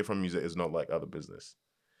return that you get from music is not like other business.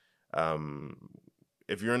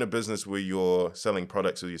 If you're in a business where you're selling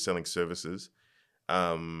products or you're selling services,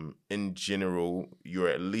 in general, you're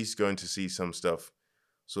at least going to see some stuff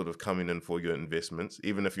sort of coming in for your investments.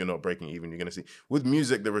 Even if you're not breaking even, you're going to see. With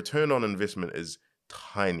music, the return on investment is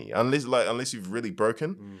tiny, unless you've really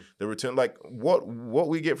broken. The return, like what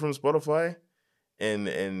we get from Spotify and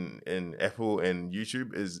Apple and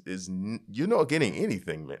YouTube is you're not getting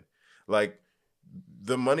anything, man. Like,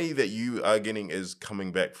 the money that you are getting is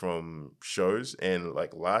coming back from shows, and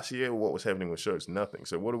like last year, what was happening with shows? Nothing.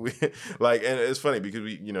 So what do we like? And it's funny because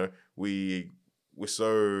we're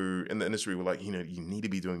so in the industry. We're like, you need to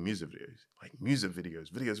be doing music videos, like music videos.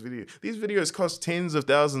 These videos cost tens of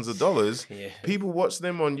thousands of dollars. Yeah. People watch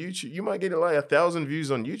them on YouTube. You might get like 1,000 views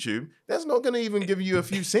on YouTube. That's not going to even give you a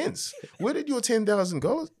few cents. Where did your $10,000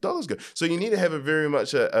 go? So you need to have a very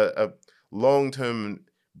much a long-term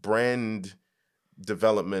brand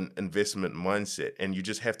development investment mindset, and you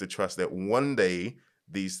just have to trust that one day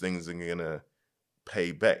these things are gonna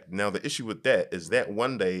pay back. Now the issue with that is that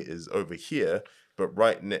one day is over here, but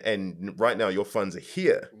right now your funds are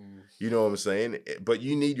here. You know what I'm saying? But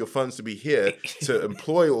you need your funds to be here to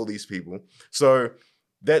employ all these people. So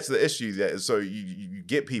that's the issue. So you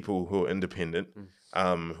get people who are independent,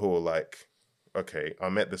 who are like, okay,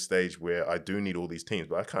 I'm at the stage where I do need all these teams,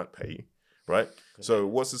 but I can't pay you. Right? So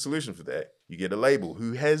what's the solution for that? You get a label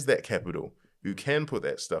who has that capital, who can put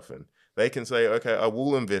that stuff in. They can say, okay, I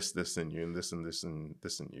will invest this in you and this and this and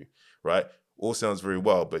this in you, right? All sounds very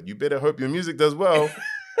well, but you better hope your music does well,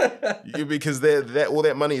 because that all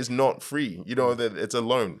that money is not free. That it's a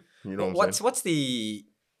loan. You know what I'm saying? What's the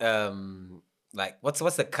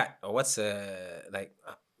what's the cut, or what's like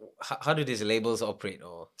how do these labels operate?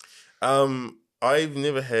 Or I've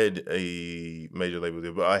never had a major label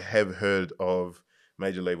deal, but I have heard of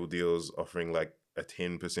major label deals offering like a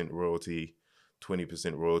 10% royalty,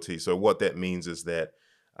 20% royalty. So what that means is that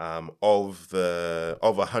of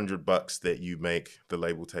 $100 that you make, the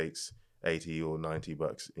label takes 80 or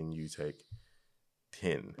 $90, and you take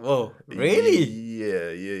 10. Whoa, really?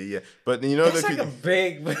 Yeah. But that's like a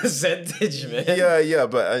big percentage, man. Yeah,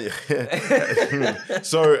 but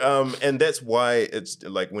so and that's why it's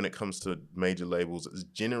like when it comes to major labels, it's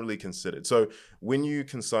generally considered. So when you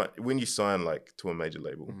sign like to a major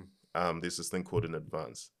label, there's this thing called an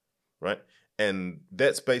advance, right? And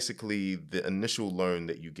that's basically the initial loan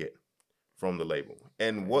that you get from the label.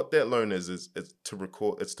 And what that loan is to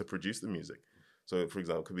record, it's to produce the music. So, for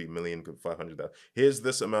example, it could be $1 million, could be $500,000. Here's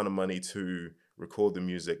this amount of money to record the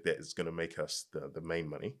music that is going to make us the main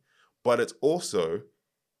money. But it's also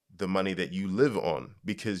the money that you live on,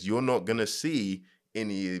 because you're not going to see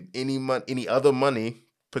any other money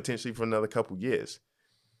potentially for another couple years.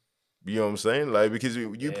 You know what I'm saying? Like, because you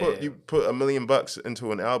put $1 million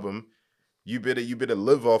into an album, you better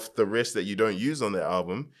live off the rest that you don't use on that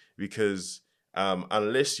album, because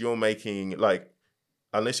unless you're making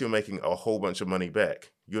a whole bunch of money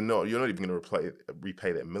back, you're not even going to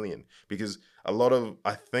repay that million, because a lot of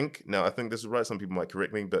I think this is right. Some people might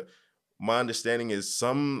correct me, but my understanding is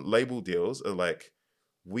some label deals are like,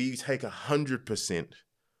 we take 100%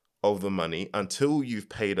 of the money until you've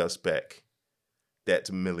paid us back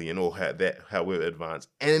that million or however advance,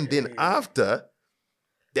 and then after,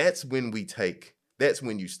 that's when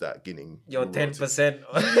you start getting your royalties.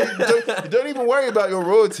 10%. You don't even worry about your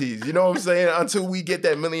royalties, you know what I'm saying, until we get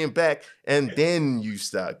that million back, and then you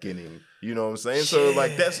start getting, you know what I'm saying? So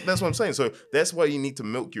like that's what I'm saying. So that's why you need to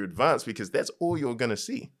milk your advance, because that's all you're gonna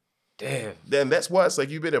see. Damn. Then that's why it's like,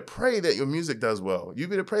 you better pray that your music does well. You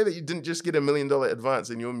better pray that you didn't just get $1 million advance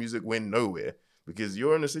and your music went nowhere, because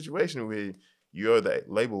you're in a situation where you owe that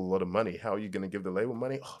label a lot of money. How are you going to give the label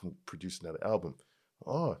money? Oh, I'm produce another album.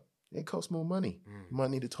 Oh, it costs more money. Might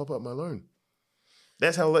need to top up my loan.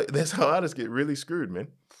 That's how artists get really screwed, man.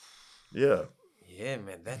 Yeah. Yeah,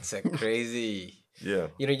 man, that's a crazy. Yeah.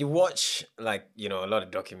 You watch like, a lot of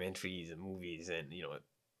documentaries and movies and,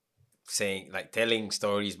 saying like telling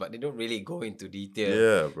stories, but they don't really go into detail.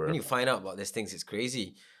 Yeah, bro. When you find out about these things, it's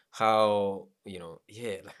crazy how, like what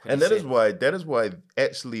And you that is said. why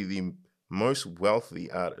actually the most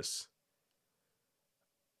wealthy artists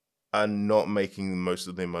are not making most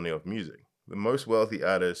of their money off music. The most wealthy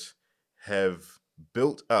artists have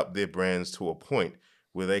built up their brands to a point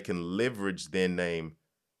where they can leverage their name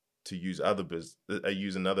to use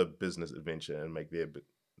another business adventure and make that go.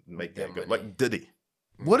 money. Like Diddy.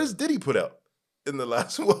 What does Diddy put out in the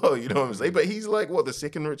last while? You know what I'm saying? But he's like, what, the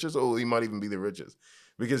second richest, or he might even be the richest,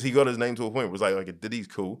 because he got his name to a point where it was like Diddy's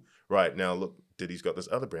cool. Right, now look, Diddy's got this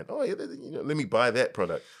other brand. Oh yeah, let me buy that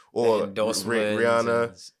product. Or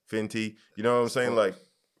Rihanna, Fenty. You know what I'm saying? Like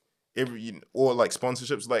or like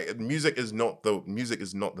sponsorships. Like music is not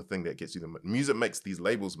the thing that gets you the money. Music makes these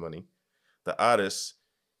labels money. The artists,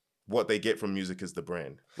 what they get from music is the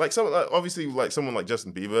brand. Like obviously like someone like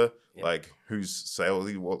Justin Bieber, like whose sales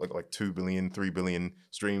like 2 billion, 3 billion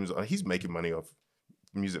streams. He's making money off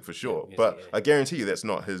music for sure. Music, but I guarantee you that's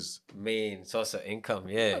not his main source of income.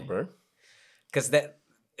 Yeah, bro. Because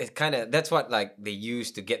that's what like they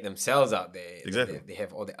use to get themselves out there. Exactly. They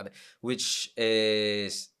have all the other, which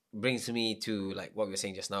brings me to like what we were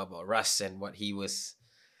saying just now about Russ and what he was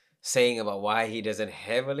saying about why he doesn't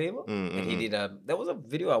have a label. And he did there was a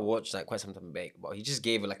video I watched like quite some time back, but he just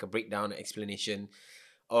gave like a breakdown explanation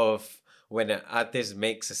of when an artist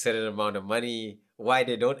makes a certain amount of money, why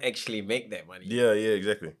they don't actually make that money. Yeah,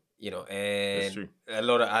 exactly. And a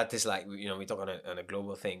lot of artists, like, we talk on a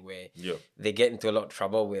global thing where they get into a lot of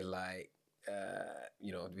trouble with like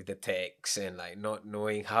with the tax and like not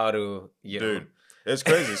knowing how to Dude, it's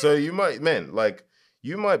crazy. So you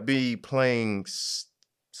might be playing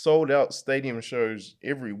sold out stadium shows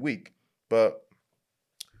every week, but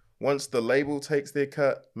once the label takes their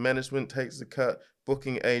cut, management takes the cut,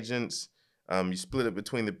 booking agents, you split it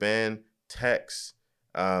between the band, tax,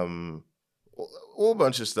 all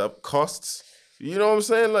bunch of stuff, costs. You know what I'm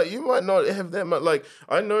saying? Like, you might not have that much. Like,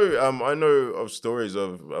 I know of stories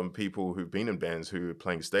of people who've been in bands who are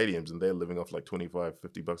playing stadiums and they're living off like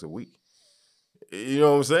 $25-$50 a week. You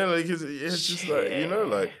know what I'm saying? Like, it's just like,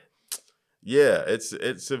 like, yeah,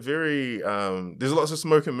 it's a very there's lots of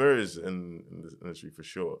smoke and mirrors in this industry for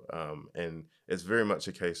sure. And it's very much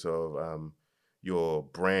a case of your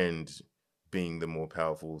brand being the more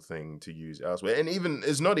powerful thing to use elsewhere. And even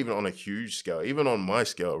it's not even on a huge scale, even on my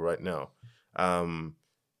scale right now.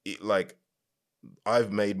 Like,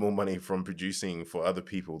 I've made more money from producing for other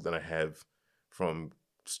people than I have from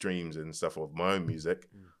streams and stuff of my own music.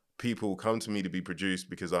 People come to me to be produced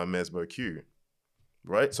because I'm Mazbou Q,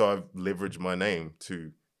 right? So I've leveraged my name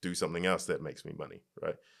to do something else that makes me money,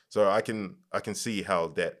 right? So I can see how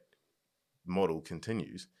that model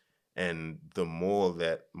continues. And the more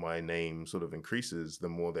that my name sort of increases, the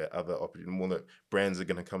more that the more that brands are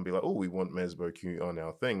going to come be like, oh, we want Mazbou Q on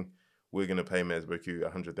our thing. We're going to pay Mazbou Q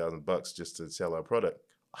 $100,000 just to sell our product.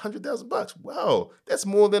 $100,000. Wow, that's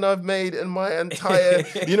more than I've made in my entire.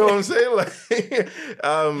 You know what I'm saying? Like,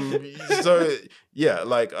 so yeah,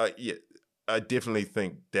 like, I definitely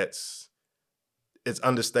think it's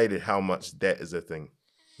understated how much that is a thing.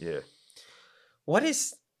 Yeah. What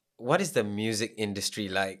is the music industry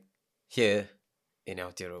like here in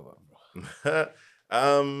Aotearoa, bro?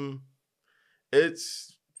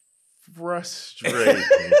 It's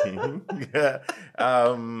frustrating.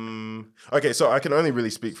 Okay, so I can only really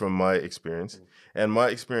speak from my experience, and my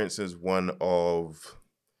experience is one of,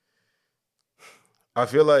 I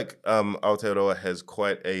feel like Aotearoa has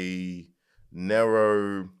quite a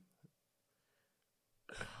narrow,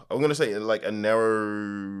 I'm going to say like a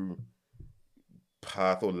narrow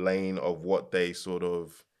path or lane of what they sort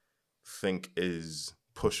of think is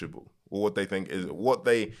pushable, or what they think is what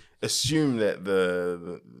they assume that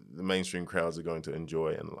the mainstream crowds are going to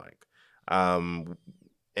enjoy and like.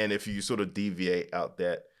 And if you sort of deviate out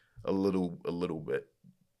that a little bit,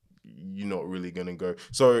 you're not really going to go.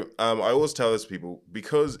 So I always tell this to people,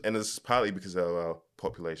 because, and it's partly because of our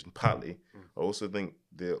population, partly, I also think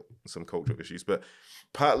there are some cultural issues, but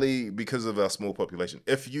partly because of our small population.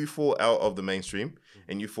 If you fall out of the mainstream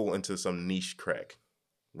and you fall into some niche crack,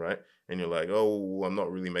 right? And you're like, oh, I'm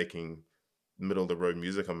not really making middle of the road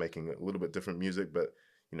music. I'm making a little bit different music, but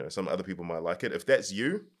you know, some other people might like it. If that's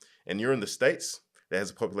you and you're in the States that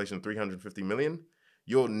has a population of 350 million,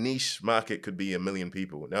 your niche market could be 1 million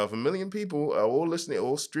people. Now, if 1 million people are all listening,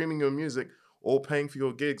 all streaming your music, all paying for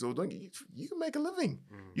your gigs, or doing, you can make a living.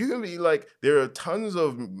 You can be like, there are tons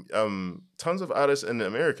of artists in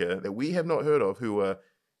America that we have not heard of who are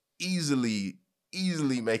easily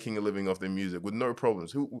making a living off their music with no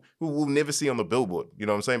problems, who we'll never see on the billboard, you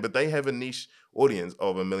know what I'm saying? But they have a niche audience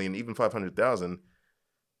of 1 million, even 500,000,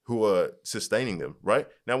 who are sustaining them, right?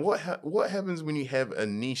 Now, what happens when you have a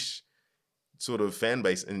niche sort of fan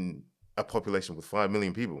base in a population with 5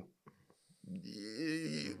 million people?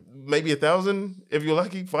 Maybe 1,000, if you're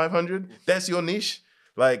lucky, 500. That's your niche.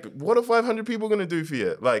 Like, what are 500 people going to do for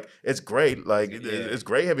you? Like, it's great. Like, it's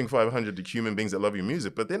great having 500 human beings that love your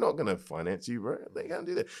music, but they're not going to finance you, right? They can't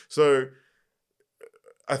do that. So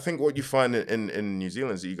I think what you find in New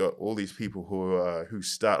Zealand is that you got all these people who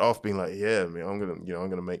start off being like, yeah, man, I'm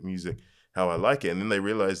gonna make music how I like it, and then they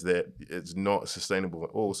realize that it's not sustainable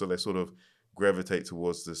at all. So they sort of gravitate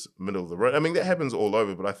towards this middle of the road. I mean, that happens all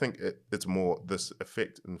over, but I think it's more, this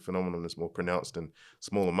effect and phenomenon is more pronounced in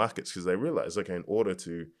smaller markets, because they realize, okay, in order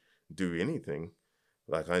to do anything,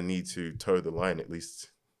 like, I need to toe the line at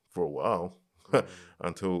least for a while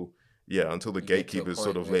until the gatekeepers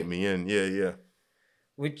sort of let me in. Yeah.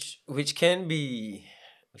 Which can be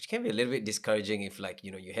a little bit discouraging if, like,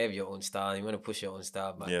 you know, you have your own style, you want to push your own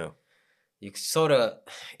style, but you sort of,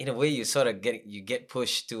 in a way, you sort of get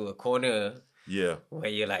pushed to a corner. Yeah. Where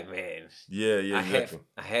you're like, man. Yeah. Exactly.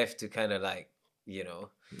 I have to kind of, like, you know.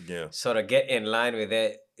 Yeah. Sort of get in line with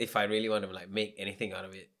that if I really want to, like, make anything out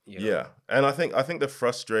of it. You know? Yeah, and I think the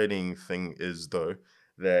frustrating thing is, though,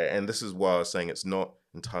 that, and this is why I was saying it's not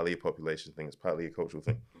entirely a population thing; it's partly a cultural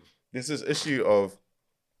thing. There's this issue of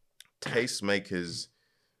tastemakers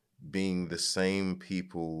being the same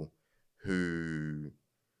people who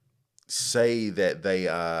say that they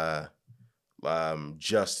are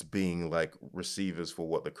just being like receivers for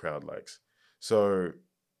what the crowd likes. So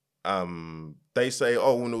they say,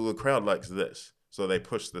 oh, well, no, the crowd likes this, so they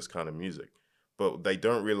push this kind of music. But they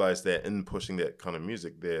don't realize that in pushing that kind of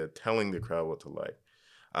music, they're telling the crowd what to like.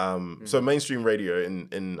 So mainstream radio in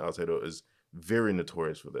Aotearoa is very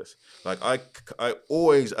notorious for this. Like, I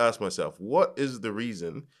always ask myself, what is the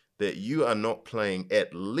reason that you are not playing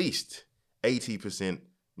at least 80%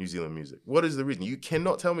 New Zealand music? What is the reason? You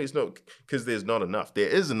cannot tell me it's not because there's not enough. There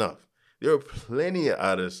is enough. There are plenty of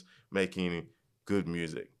artists making good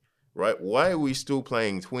music, right? Why are we still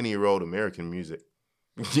playing 20-year-old American music?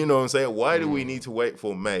 You know what I'm saying? Why do we need to wait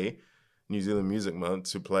for May, New Zealand Music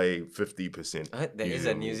Month, to play 50%? There is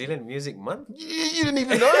a New Zealand Music Month? You didn't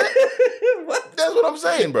even know that? What? That's what I'm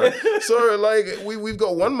saying, bro. So, like, we've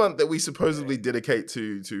got 1 month that we supposedly dedicate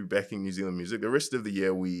to backing New Zealand music. The rest of the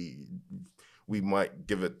year, we might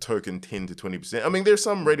give it token 10 to 20%. I mean, there's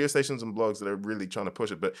some radio stations and blogs that are really trying to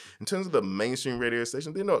push it, but in terms of the mainstream radio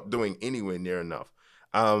stations, they're not doing anywhere near enough.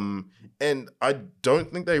 And I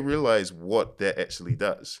don't think they realize what that actually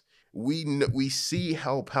does. We see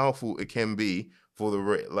how powerful it can be for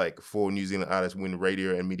for New Zealand artists when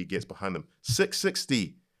radio and media gets behind them.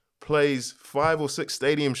 660 plays 5 or 6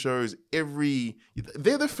 stadium shows every.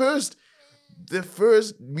 They're the first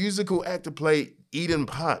musical act to play Eden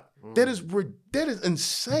Park. That is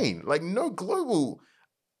insane. Like, no global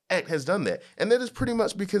act has done that, and that is pretty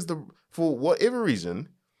much because for whatever reason,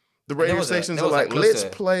 the radio stations are like, let's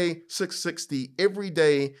play 660 every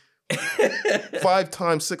day, 5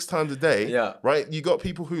 times, 6 times a day. Yeah. Right? You got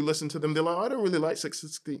people who listen to them. They're like, I don't really like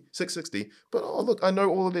 660, but oh, look, I know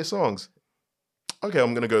all of their songs. Okay,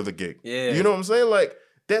 I'm going to go to the gig. Yeah. You know what I'm saying? Like,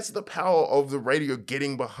 that's the power of the radio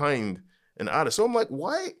getting behind an artist. So I'm like,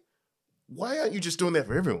 why aren't you just doing that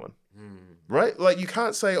for everyone? Right? Like, you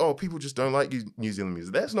can't say, oh, people just don't like New Zealand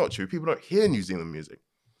music. That's not true. People don't hear New Zealand music.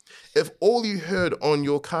 If all you heard on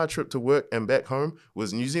your car trip to work and back home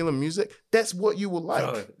was New Zealand music, that's what you will like.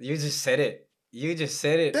 Bro, you just said it. You just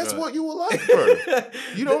said it, That's bro. what you will like, bro.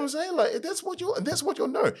 You know what I'm saying? Like that's what you'll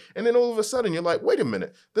know. And then all of a sudden you're like, wait a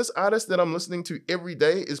minute, this artist that I'm listening to every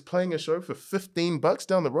day is playing a show for $15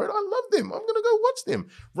 down the road. I love them. I'm gonna go watch them.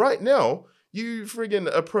 Right now, you friggin'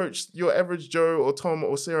 approach your average Joe or Tom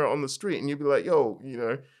or Sarah on the street and you'd be like, yo,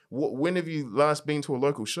 when have you last been to a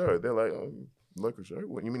local show? They're like, oh, local show?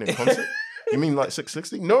 What, you mean a concert? You mean like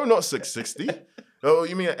 660? No, not 660. Oh,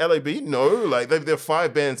 you mean at LAB? No, like there are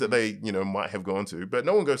 5 bands that they, might have gone to, but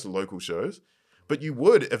no one goes to local shows. But you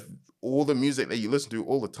would if all the music that you listen to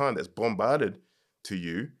all the time that's bombarded to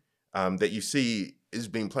you, that you see is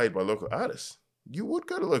being played by local artists. You would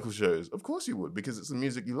go to local shows. Of course you would, because it's the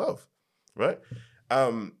music you love, right?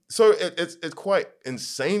 So it's quite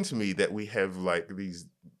insane to me that we have like these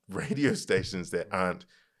radio stations that aren't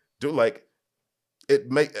like it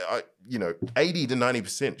 80 to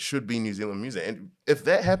 90% should be New Zealand music, and if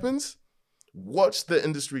that happens, watch the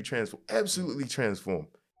industry absolutely transform.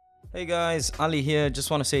 Hey guys, Ali here. Just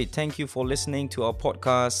want to say thank you for listening to our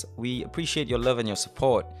podcast. We appreciate your love and your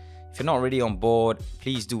support. If you're not already on board,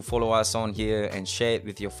 please do follow us on here and share it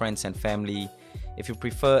with your friends and family. If you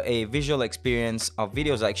prefer a visual experience, our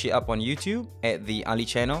videos are actually up on YouTube at the Ali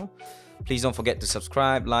channel. Please don't forget to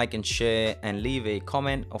subscribe, like and share, and leave a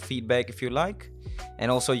comment or feedback if you like.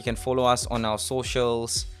 And also you can follow us on our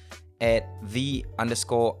socials at the_Ali_channel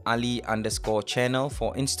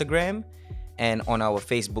for Instagram, and on our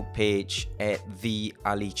Facebook page at the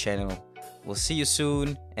Ali channel. We'll see you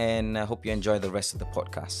soon, and I hope you enjoy the rest of the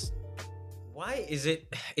podcast. Why is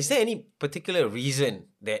there any particular reason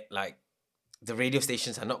that like the radio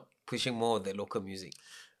stations are not pushing more of the local music?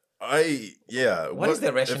 What is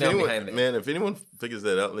the rationale behind that? Man, if anyone figures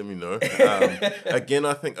that out, let me know. Again,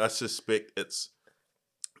 I suspect it's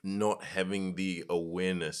not having the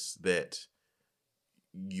awareness that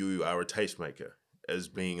you are a tastemaker. As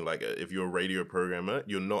being like, if you're a radio programmer,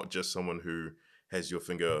 you're not just someone who has your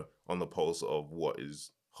finger on the pulse of what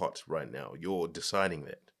is hot right now. You're deciding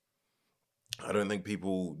that. I don't think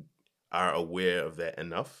people are aware of that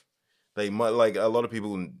enough. They might, like, a lot of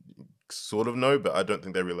people sort of know, but I don't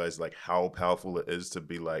think they realize like how powerful it is to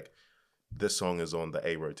be like, this song is on the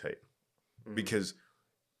A rotate. Because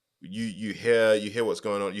you hear what's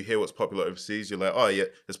going on, you hear what's popular overseas, you're like, oh yeah,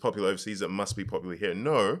 it's popular overseas, it must be popular here.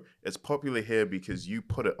 No, it's popular here because you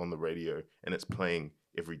put it on the radio and it's playing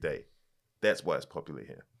every day. That's why it's popular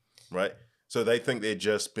here, right? So they think they're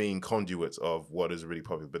just being conduits of what is really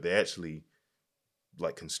popular, but they're actually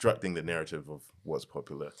like constructing the narrative of what's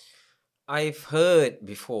popular. I've heard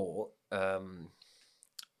before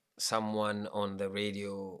someone on the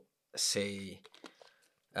radio say,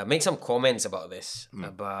 make some comments about this,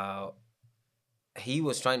 about he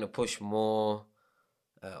was trying to push more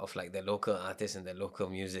of like the local artists and the local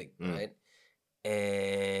music, right?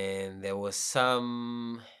 And there was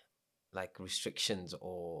some like restrictions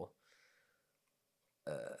or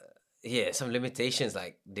some limitations,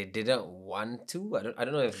 like they didn't want to. I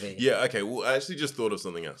don't know if they. Yeah. Okay. Well, I actually just thought of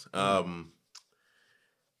something else.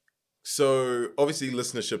 So obviously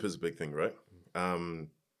listenership is a big thing, right?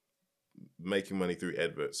 Making money through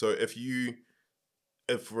adverts. So if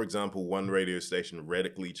for example one radio station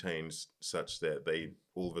radically changed such that they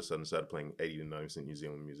all of a sudden started playing 80 to 90% New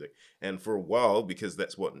Zealand music, and for a while, because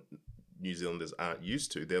that's what New Zealanders aren't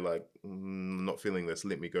used to, they're like, not feeling this,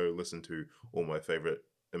 let me go listen to all my favorite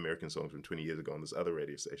American songs from 20 years ago on this other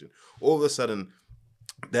radio station. All of a sudden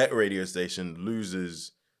that radio station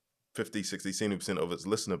loses 50, 60, 70% of its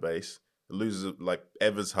listener base. It loses, like,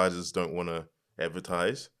 advertisers don't want to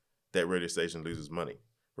advertise. That radio station loses money,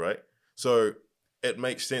 right? So it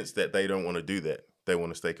makes sense that they don't want to do that. They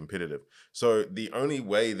want to stay competitive. So the only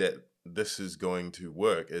way that this is going to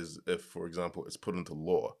work is if, for example, it's put into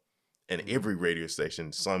law and every radio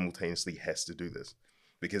station simultaneously has to do this.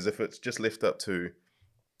 Because if it's just left up to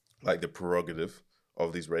like the prerogative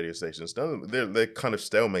of these radio stations, they're kind of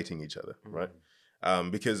stalemating each other, right?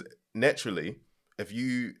 Because naturally, if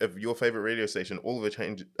your favorite radio station all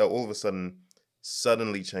of a sudden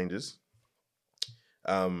suddenly changes,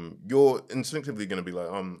 you're instinctively going to be like,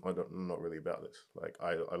 I'm not really about this. Like,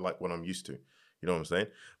 I like what I'm used to. You know what I'm saying?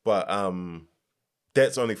 But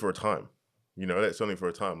that's only for a time. That's only for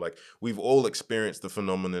a time. Like, we've all experienced the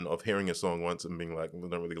phenomenon of hearing a song once and being like, I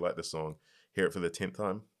don't really like this song. Hear it for the 10th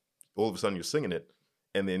time. All of a sudden you're singing it.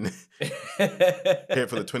 And then hear it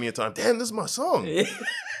for the 20th time. Damn, this is my song. You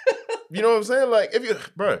know what I'm saying? Like,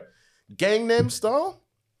 Gangnam Style?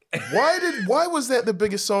 Why was that the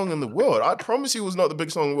biggest song in the world? I promise you it was not the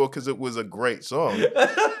biggest song in the world because it was a great song.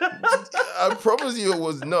 I promise you it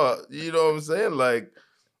was not. You know what I'm saying? Like,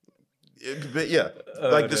 but yeah,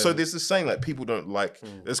 Oh, so no. there's this saying like people don't like.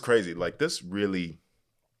 Mm. It's crazy. Like this really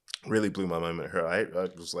blew my mind at her. I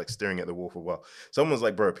was like staring at the wall for a while. Someone was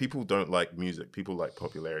like, bro, people don't like music. People like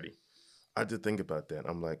popularity. I did think about that.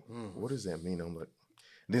 I'm like, Mm. what does that mean? I'm like,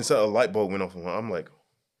 then so a light bulb went off. And I'm like,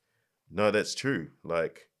 no, that's true.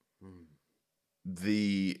 Like Mm.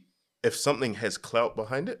 if something has clout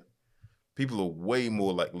behind it, people are way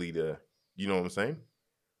more likely to, you know what I'm saying?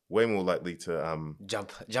 Way more likely to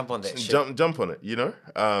Jump on that shit. jump on it, you know?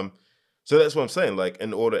 So that's what I'm saying. Like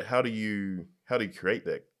in order, how do you create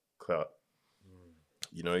that clout? Mm.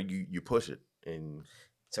 You know, you push it and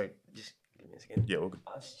Sorry, just give me a second. yeah, okay.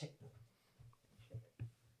 I'll just check.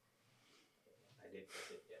 I did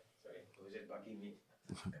push it, yeah. Sorry. It was just bugging me.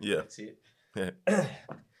 Yeah. Let's see it. Yeah.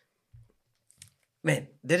 Man,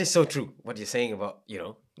 that is so true. What you're saying about,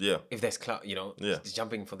 Yeah. if there's cloud, Yeah. just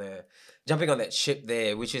jumping on that ship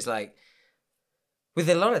there, which is like with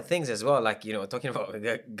a lot of things as well, like, talking about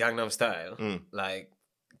the Gangnam Style, Mm. like,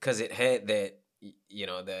 because it had that,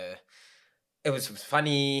 it was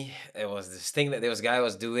funny. It was this thing that this guy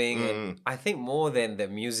was doing, and I think more than the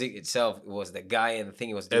music itself, it was the guy and the thing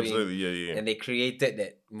he was doing. Absolutely, yeah. And they created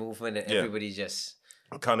that movement, and Yeah. everybody just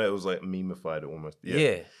Kind of, it was like memeified almost.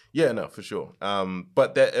 yeah. Yeah, no, for sure.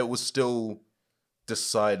 But that it was still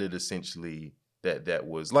decided essentially that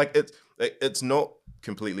was like it's not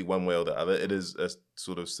completely one way or the other. It is a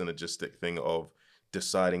sort of synergistic thing of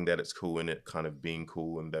deciding that it's cool and it kind of being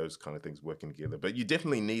cool and those kind of things working together. But you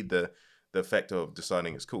definitely need the factor of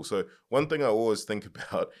deciding it's cool. So one thing I always think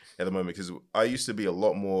about at the moment, because I used to be a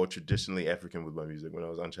lot more traditionally African with my music. When I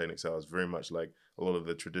was Unchained XL, I was very much like a lot of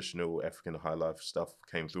the traditional African high life stuff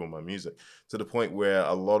came through in my music, to the point where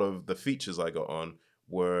a lot of the features I got on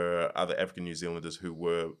were other African New Zealanders who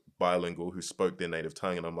were bilingual, who spoke their native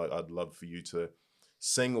tongue. And I'm like, I'd love for you to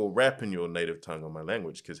sing or rap in your native tongue on my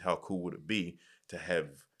language, because how cool would it be to have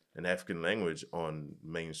an African language on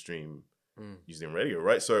mainstream New Zealand radio,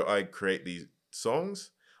 right? So I create these songs.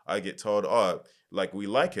 I get told, like, we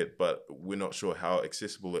like it, but we're not sure how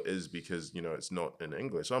accessible it is because, it's not in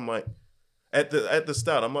English. So I'm like, at the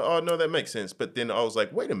start, I'm like, oh, no, that makes sense. But then I was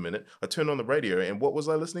like, wait a minute. I turned on the radio and what was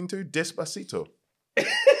I listening to? Despacito.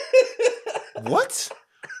 What?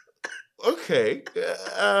 Okay.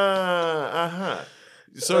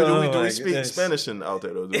 So do we speak Spanish in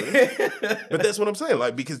Aotearoa? But that's what I'm saying,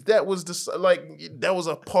 like, because that was that was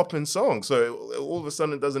a popping song. So all of a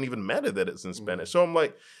sudden, it doesn't even matter that it's in Spanish. So I'm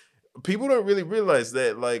like, people don't really realize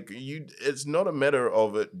that, like, it's not a matter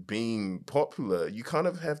of it being popular. You kind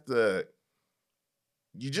of have to,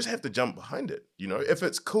 you just have to jump behind it. If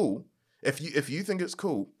it's cool, if you think it's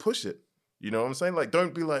cool, push it. You know what I'm saying? Like,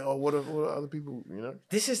 don't be like, oh, what are other people,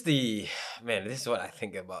 This is this is what I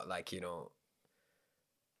think about, like,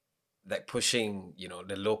 like pushing,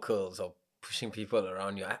 the locals or pushing people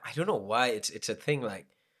around you. I don't know why it's a thing. Like,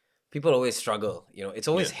 people always struggle, it's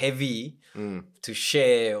always heavy to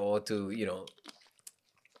share or to,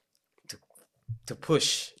 to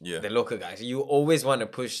push the local guys. You always want to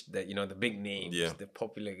push the, the big names, the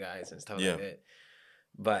popular guys and stuff like that.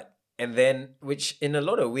 But, and then, which in a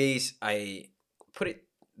lot of ways, I put it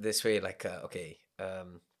this way, like,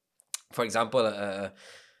 for example, a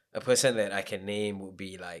person that I can name would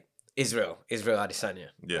be like Israel Adesanya,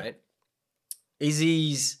 right?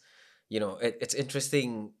 Izzy's, it's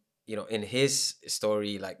interesting, in his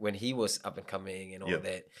story, like when he was up and coming and all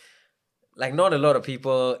that, like not a lot of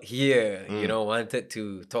people here, wanted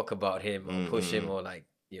to talk about him or push him or like,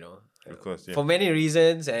 of course, for many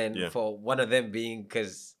reasons, and for one of them being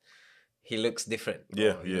because he looks different.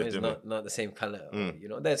 He's not the same color,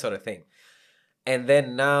 or, that sort of thing. And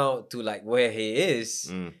then now to like where he is,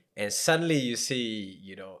 and suddenly you see,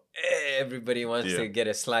 everybody wants to get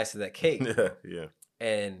a slice of that cake.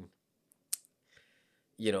 And,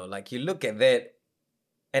 like you look at that,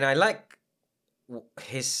 and I like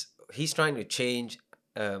he's trying to change.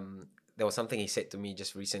 There was something he said to me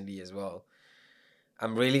just recently as well.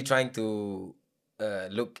 I'm really trying to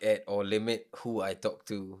look at or limit who I talk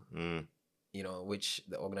to, which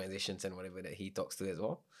the organizations and whatever that he talks to as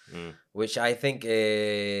well. Which I think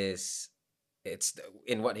it's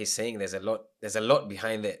in what he's saying. There's a lot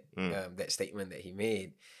behind that that statement that he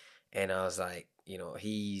made, and I was like,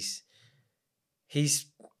 he's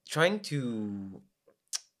trying to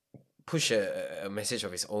push a message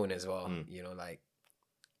of his own as well, like,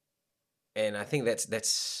 and I think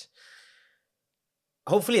that's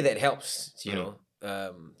hopefully that helps, to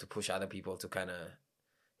push other people to kind of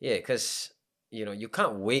because you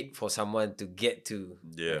can't wait for someone to get to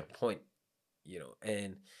that point,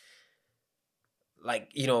 and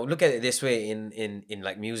like, look at it this way, in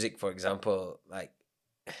like music, for example, like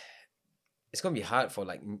it's gonna be hard for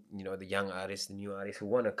like the young artists, the new artists who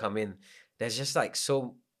want to come in. There's just like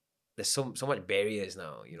there's so much barriers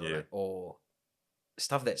now, Yeah. like, or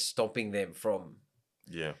stuff that's stopping them from.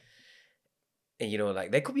 Yeah. And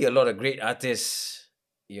like there could be a lot of great artists,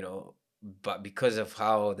 but because of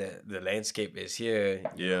how the landscape is here,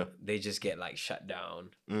 Yeah. they just get like shut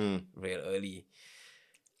down Mm. real early.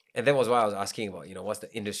 And that was why I was asking about, what's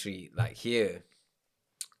the industry like here?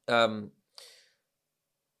 And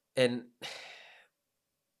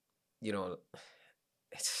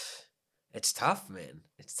it's tough, man.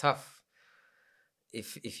 It's tough.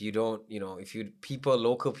 If you don't, if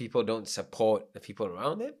local people don't support the people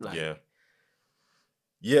around them, like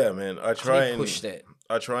yeah, man. I try and push that.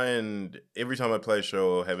 every time I play a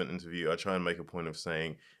show or have an interview, I try and make a point of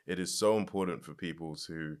saying it is so important for people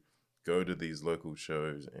to go to these local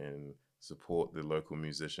shows and support the local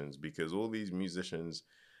musicians, because all these musicians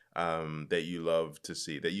that you love to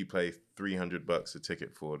see, that you pay $300 a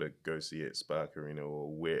ticket for to go see at Spark Arena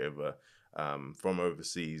or wherever, from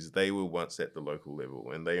overseas, they were once at the local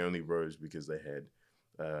level, and they only rose because they had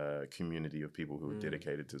a community of people who were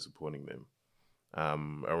dedicated to supporting them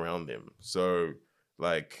around them. So,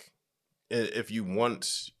 like, if you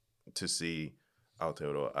want to see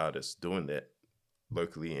Aotearoa artists doing that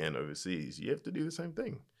locally and overseas, you have to do the same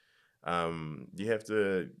thing. You have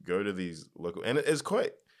to go to these local, and it's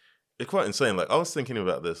quite insane. Like, I was thinking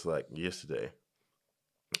about this like yesterday.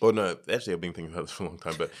 Or no, actually, I've been thinking about this for a long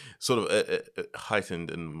time, but sort of it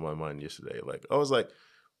heightened in my mind yesterday. Like, I was like,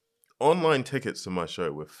 online tickets to my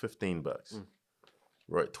show were $15,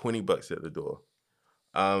 right? $20 at the door.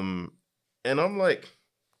 And I'm like,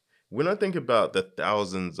 when I think about the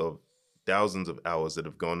thousands of hours that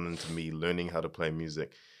have gone into me learning how to play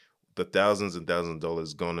music, the thousands and thousands of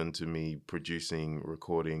dollars gone into me producing,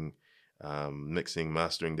 recording, mixing,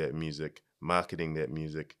 mastering that music, marketing that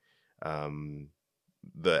music,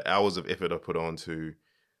 the hours of effort I put on to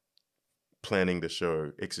planning the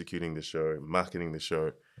show, executing the show, marketing the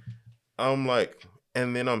show. I'm like,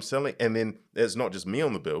 and then I'm selling, and then it's not just me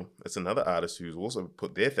on the bill. It's another artist who's also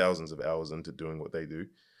put their thousands of hours into doing what they do.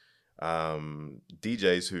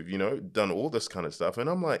 DJs who've, done all this kind of stuff. And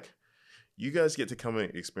I'm like, you guys get to come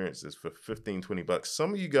and experience this for $15, $20.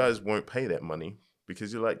 Some of you guys won't pay that money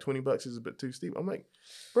because you're like, $20 is a bit too steep. I'm like,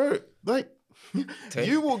 bro, like,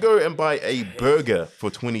 you will go and buy a burger for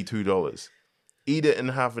 $22, eat it in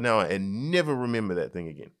half an hour, and never remember that thing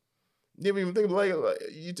again. Never even think like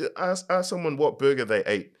you to ask someone what burger they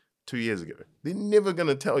ate 2 years ago. They're never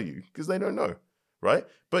gonna tell you because they don't know, right?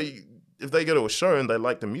 But if they go to a show and they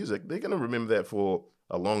like the music, they're gonna remember that for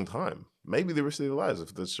a long time, maybe the rest of their lives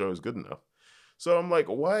if the show is good enough. So I'm like,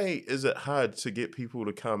 why is it hard to get people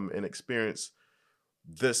to come and experience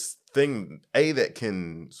this thing, A, that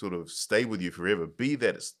can sort of stay with you forever, B,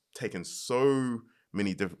 that it's taken so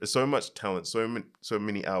much talent, so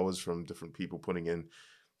many hours from different people putting in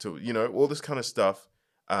to, all this kind of stuff,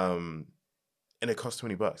 and it costs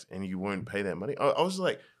 $20 and you won't pay that money. I was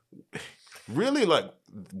like, really, like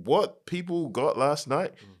what people got last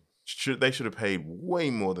night, they should have paid way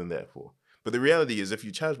more than that for. But the reality is, if you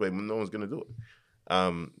charge way more, no one's going to do it.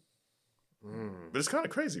 But it's kind of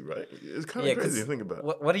crazy, right? It's kind of crazy to think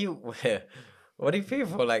about. What do you pay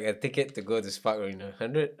for, like a ticket to go to Spark Arena?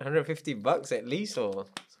 $150 at least, or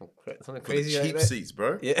something crazy for the cheap like that? seats,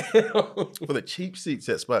 bro. Yeah. For the cheap seats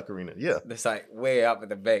at Spark Arena, yeah. That's like way up at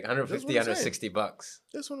the back, $150, $160.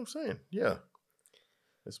 That's what I'm saying. Yeah.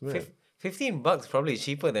 That's mad. $15 probably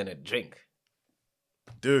cheaper than a drink.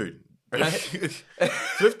 Dude. Right?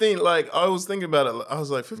 15, like, I was thinking about it. I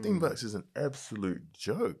was like, $15 is an absolute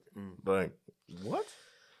joke. Like, what?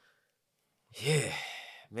 Yeah,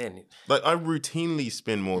 man. Like, I routinely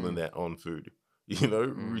spend more than that on food.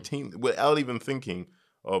 Routinely, without even thinking.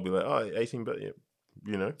 I'll be like, oh, 18, but yeah,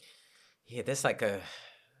 Yeah, that's like a,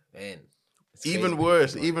 man. Even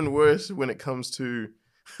worse when it comes to,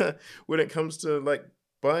 like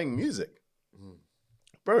buying music.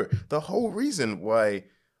 Bro, the whole reason why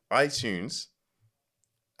iTunes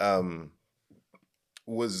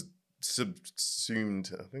was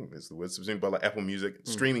subsumed, I think that's the word, subsumed by like Apple Music,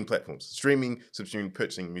 streaming platforms. Streaming subsumed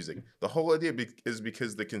purchasing music. The whole idea is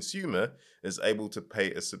because the consumer is able to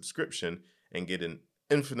pay a subscription and get an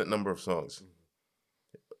infinite number of songs.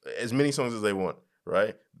 As many songs as they want,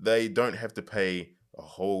 right? They don't have to pay a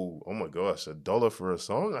whole, oh my gosh, $1 for a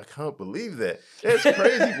song? I can't believe that. That's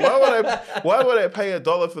crazy. Why would I pay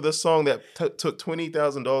 $1 for this song that took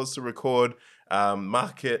 $20,000 to record,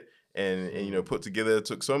 market, and put together? It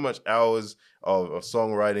took so much hours of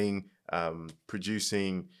songwriting,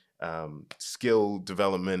 producing, skill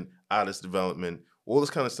development, artist development, all this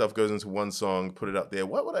kind of stuff goes into one song, put it up there.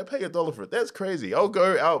 Why would I pay $1 for it? That's crazy. I'll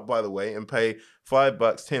go out, by the way, and pay $5,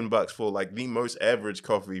 $10 for like the most average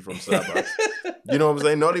coffee from Starbucks. You know what I'm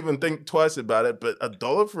saying? Not even think twice about it, but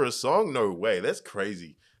 $1 for a song? No way. That's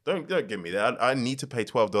crazy. Don't give me that. I need to pay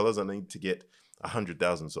 $12. I need to get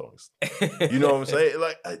 100,000 songs. You know what I'm saying?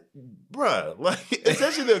 Like, bruh, like it's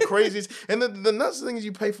actually the craziest. And the nuts thing is,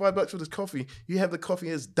 you pay $5 for this coffee. You have the coffee,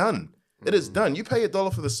 it's done. It is done. You pay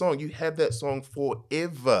 $1 for the song. You have that song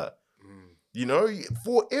forever. You know,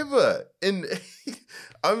 forever. And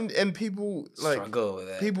and people like struggle with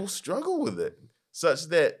it. People struggle with it, such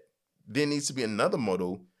that there needs to be another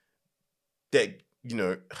model that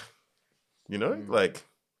like.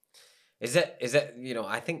 Is that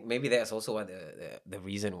I think maybe that's also why the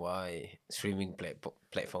reason why streaming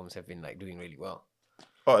platforms have been like doing really well.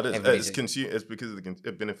 Oh, it is. It's because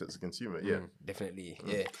it benefits the consumer. Yeah, definitely.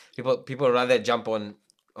 Yeah, people rather jump on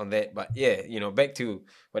that, but yeah, back to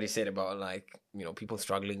what he said about like people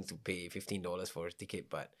struggling to pay $15 for a ticket,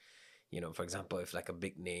 but for example, if like a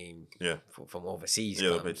big name from overseas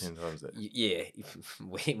they'll comes, pay 10 times that. Yeah,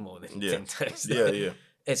 way more than 10 times. Yeah.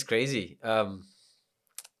 It's crazy. But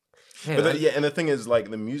and the thing is,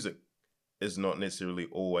 like, the music is not necessarily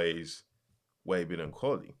always way better in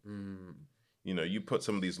quality. You put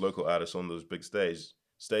some of these local artists on those big stages,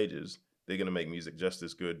 they're gonna make music just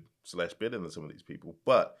as good / better than some of these people.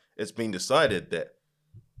 But it's been decided by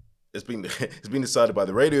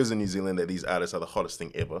the radios in New Zealand that these artists are the hottest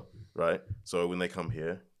thing ever, right? So when they come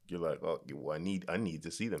here, you're like, oh, well, I need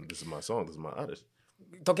to see them. This is my song. This is my artist.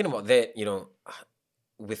 Talking about that,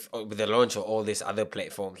 with the launch of all these other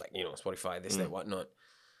platforms like Spotify, this, that, whatnot,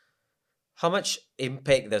 how much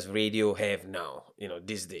impact does radio have now?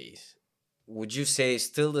 These days, would you say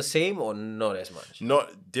still the same or not as much?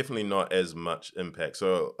 Definitely not as much impact.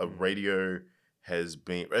 So a radio has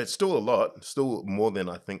been, it's still a lot, still more than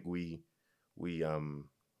I think we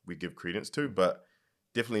give credence to, but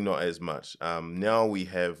definitely not as much. Now we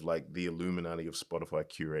have like the Illuminati of Spotify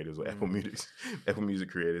curators or Apple Music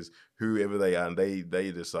creators, whoever they are, and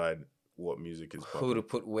they decide what music is popular. Who to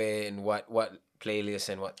put where and what playlists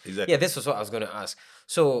and what. Exactly. Yeah, this was what I was going to ask.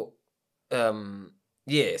 So, so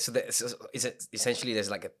is it essentially there's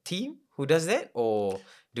like a team who does that, or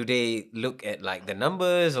do they look at like the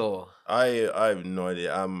numbers, or? I have no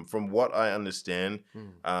idea. From what I understand,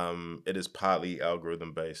 it is partly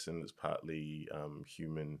algorithm based and it's partly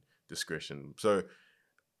human discretion. So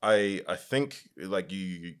I think like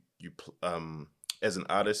you as an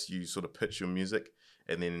artist, you sort of pitch your music,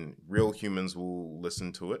 and then real humans will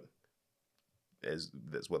listen to it, as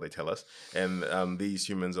that's what they tell us. And these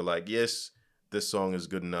humans are like, yes, this song is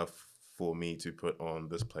good enough for me to put on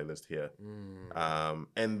this playlist here.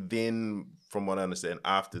 And then from what I understand,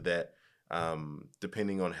 after that,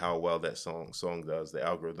 depending on how well that song does, the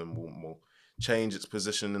algorithm will change its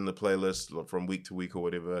position in the playlist from week to week or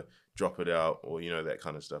whatever, drop it out, or that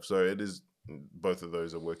kind of stuff. So it is, both of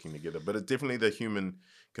those are working together, but it's definitely the human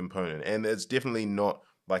component, and it's definitely not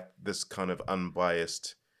like this kind of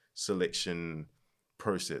unbiased selection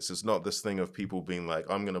process. It's not this thing of people being like,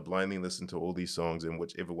 I'm going to blindly listen to all these songs and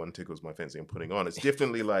whichever one tickles my fancy I'm putting on. It's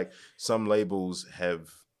definitely like some labels have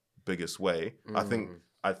bigger sway.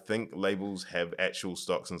 I think labels have actual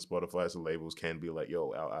stocks in Spotify, so labels can be like,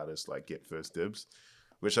 yo, our artists like get first dibs,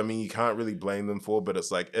 which I mean, you can't really blame them for, but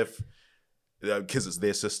it's like because it's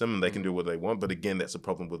their system and they can do what they want. But again, that's a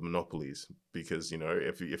problem with monopolies, because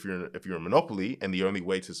if you're a monopoly and the only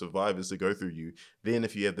way to survive is to go through you, then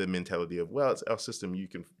if you have the mentality of, well, it's our system,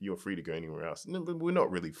 you're free to go anywhere else. No, but we're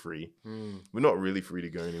not really free. We're not really free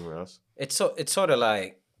to go anywhere else. It's sort of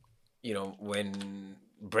like when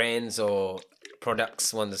brands or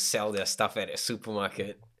products want to sell their stuff at a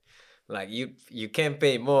supermarket. Like you can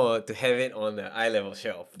pay more to have it on the eye level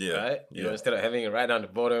shelf, right? Instead of having it right on the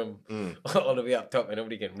bottom, all the way up top, and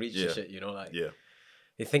nobody can reach the shit. You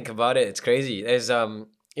think about it, it's crazy. There's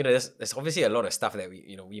there's obviously a lot of stuff that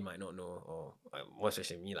we might not know, or more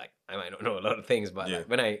especially me, like I might not know a lot of things, but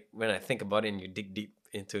like, when I think about it and you dig deep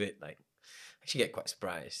into it, like I actually get quite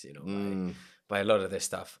surprised, by a lot of this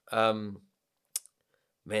stuff. Man,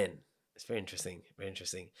 it's very interesting. Very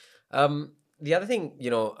interesting. The other thing,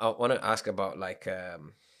 I want to ask about, like,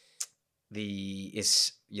 the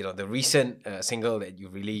recent single that you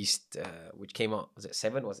released, which came out, was it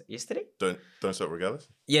 7? Was it yesterday? Don't Stop Regardless?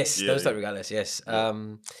 Yes, Don't Stop Regardless, yes.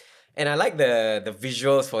 And I like the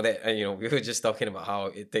visuals for that. We were just talking about how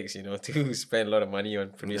it takes, to spend a lot of money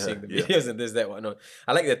on producing the videos and this, that, whatnot.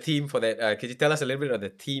 I like the theme for that. Could you tell us a little bit of the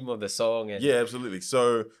theme of the song? Yeah, absolutely.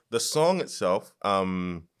 So the song itself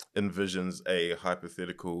envisions a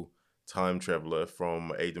hypothetical time traveler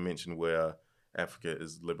from a dimension where Africa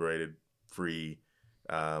is liberated, free,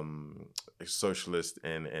 um, socialist,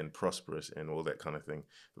 and prosperous, and all that kind of thing.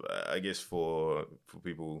 I guess for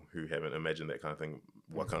people who haven't imagined that kind of thing,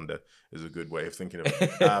 Wakanda is a good way of thinking of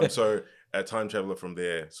it. So a time traveler from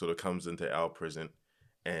there sort of comes into our present,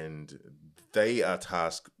 and they are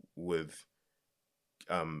tasked with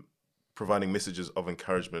providing messages of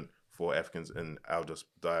encouragement for Africans in our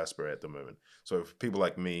diaspora at the moment. So for people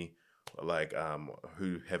like me, like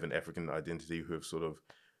who have an African identity, who have sort of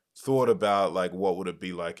thought about like what would it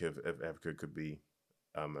be like if Africa could be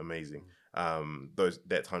amazing.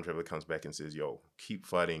 That time traveler comes back and says, "Yo, keep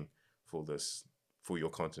fighting for this, for your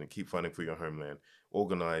continent. Keep fighting for your homeland.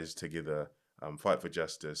 Organize together. Fight for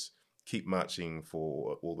justice. Keep marching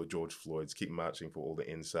for all the George Floyds. Keep marching for all the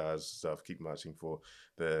NSAS stuff. Keep marching for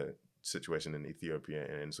the situation in Ethiopia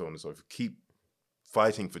and so on and so forth. Keep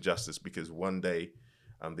fighting for justice, because one day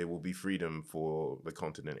there will be freedom for the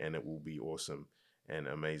continent, and it will be awesome and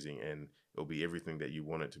amazing, and it'll be everything that you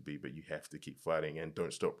want it to be, but you have to keep fighting and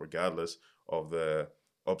don't stop regardless of the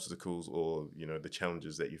obstacles or, you know, the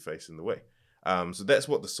challenges that you face in the way." So that's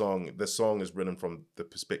what the song is written from the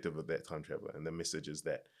perspective of that time traveler, and the message is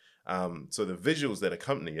that. So the visuals that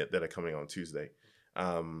accompany it, that are coming on Tuesday,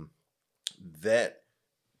 that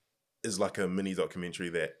is like a mini documentary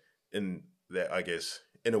that I guess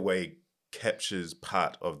in a way captures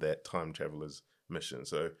part of that time traveler's mission.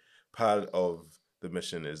 So part of the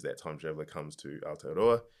mission is that time traveler comes to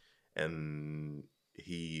Aotearoa, and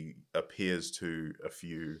he appears to a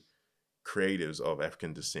few creatives of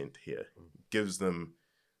African descent here, gives them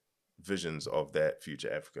visions of that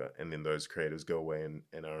future Africa, and then those creators go away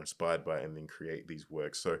and are inspired by it and then create these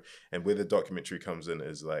works. So, and where the documentary comes in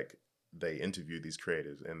is like they interview these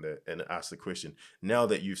creators and ask the question, now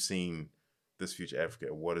that you've seen this future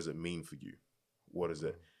Africa, what does it mean for you? What is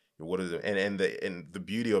it? And the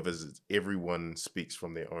beauty of it is everyone speaks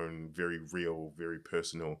from their own very real, very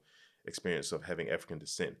personal experience of having African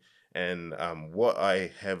descent. And what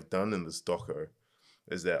I have done in this doco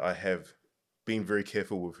is that I have been very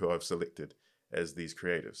careful with who I've selected as these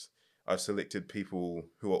creatives. I've selected people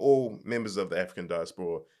who are all members of the African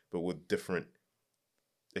diaspora, but with different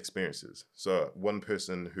experiences. So one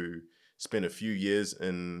person who spent a few years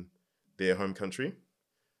in their home country,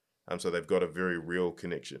 so they've got a very real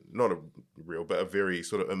connection, not a real, but a very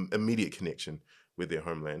sort of immediate connection with their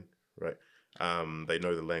homeland, right? They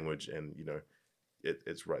know the language, and you know,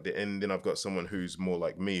 it's right there. And then I've got someone who's more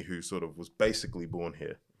like me, who sort of was basically born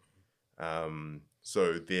here.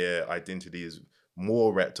 So their identity is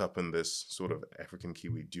more wrapped up in this sort of African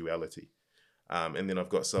Kiwi duality. And then I've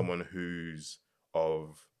got someone whose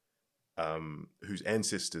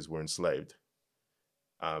ancestors were enslaved.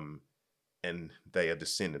 And they are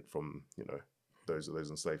descendant from, you know, those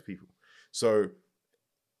enslaved people. So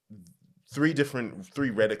three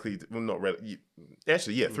radically different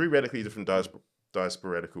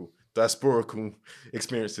diasporical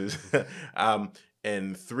experiences,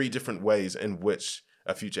 and three different ways in which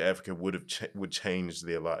a future Africa would change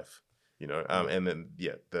their life, you know. And then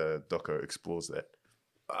the doco explores that.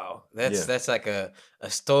 Wow, that's like a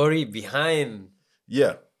story behind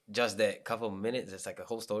just that couple of minutes. It's like a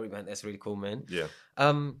whole story behind. That's really cool, man. Yeah.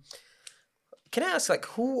 Can I ask, like,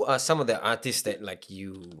 who are some of the artists that like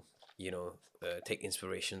you take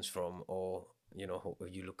inspirations from, or you know, who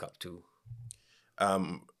you look up to?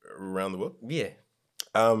 Around the world? Yeah.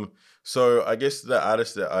 So I guess the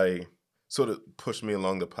artist that I sort of pushed me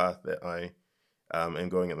along the path that I am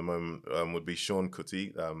going at the moment would be Sean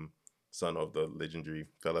Kuti, son of the legendary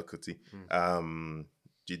Fela Kuti.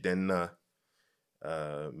 Jidenna,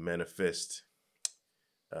 Manifest.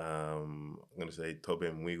 I'm gonna say Tobe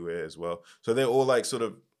Mwigwe as well. So they're all like sort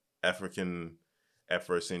of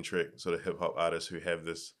Afrocentric sort of hip hop artists who have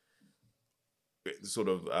this sort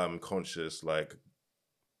of conscious, like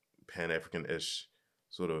Pan-African-ish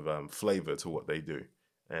sort of flavor to what they do,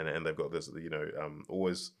 and they've got this, you know,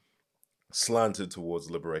 always slanted towards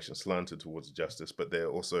liberation, slanted towards justice, but they're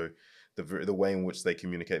also the way in which they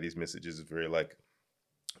communicate these messages is very like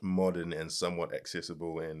modern and somewhat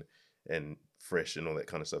accessible and fresh and all that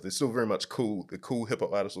kind of stuff. They're still very much cool. The cool hip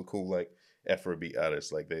hop artists are cool, like Afrobeat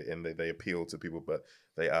artists, like they appeal to people, but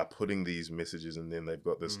they are putting these messages, and then they've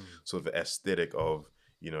got this sort of aesthetic of,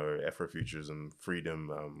 you know, Afrofuturism,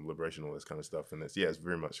 freedom, liberation, all this kind of stuff. And it's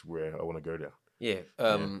very much where I want to go down. Yeah.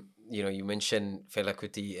 You know, you mentioned Fela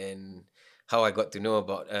Kuti, and how I got to know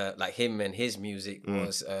about like him and his music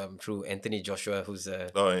was through Anthony Joshua, who's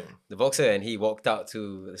the boxer, and he walked out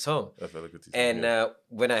to the song. Fela Kuti, and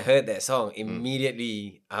when I heard that song,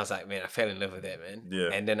 immediately I was like, man, I fell in love with that, man. Yeah.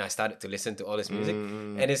 And then I started to listen to all his music.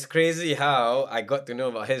 Mm. And it's crazy how I got to know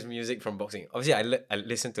about his music from boxing. Obviously, I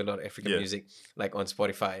listen to a lot of African Yeah. music, like on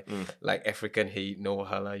Spotify, like African Hate, No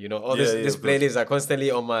Wahala, all Yeah, this of course. playlists are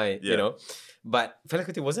constantly on my, Yeah. But Fela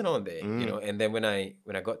Kuti wasn't on there, And then when I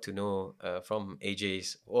got to know from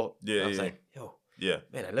AJ's, I was like, yo, Yeah.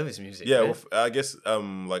 man, I love his music. Yeah, man. well, I guess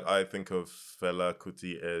like I think of Fela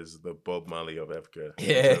Kuti as the Bob Marley of Africa.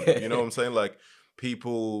 Yeah. You know what I'm saying? Like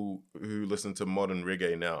people who listen to modern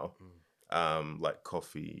reggae now, like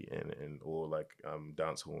coffee and or like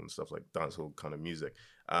dancehall and stuff, like dancehall kind of music.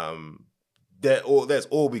 That's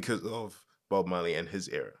all because of Bob Marley and his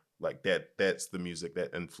era. Like that's the music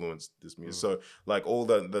that influenced this music. So like all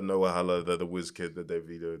the Noah Hala, the Wizkid, the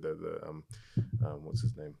Davido, the what's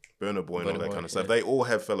his name, Burna Boy, and all that kind of stuff. They all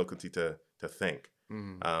have Fela Kuti to thank.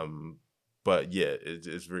 But yeah,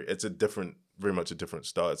 it's a different, very much a different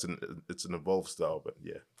style. It's an evolved style, but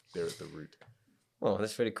yeah, they're at the root. Oh,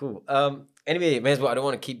 that's pretty cool. Anyway, Mazbou, I don't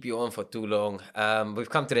want to keep you on for too long.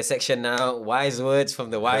 We've come to the section now. Wise words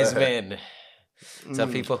from the wise men. So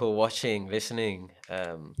people who are watching, listening,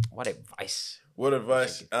 what advice? What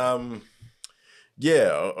advice?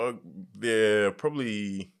 Yeah, there are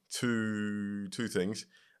probably two things.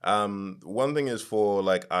 One thing is for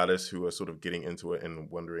like artists who are sort of getting into it and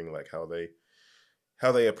wondering like how they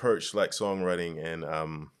approach like songwriting and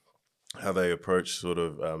how they approach sort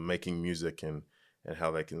of making music and how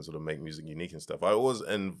they can sort of make music unique and stuff. I always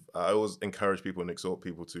encourage people and exhort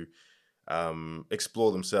people to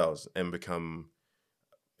explore themselves and become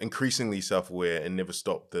increasingly self-aware and never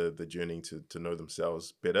stop the journey to know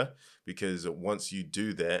themselves better, because once you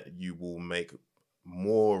do that, you will make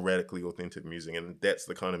more radically authentic music, and that's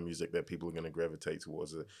the kind of music that people are going to gravitate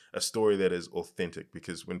towards, a story that is authentic,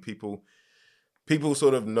 because when people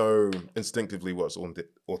sort of know instinctively what's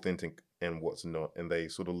authentic and what's not, and they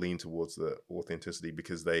sort of lean towards the authenticity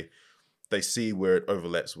because they see where it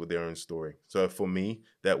overlaps with their own story. So for me,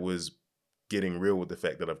 that was getting real with the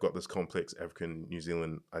fact that I've got this complex African New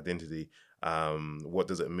Zealand identity. What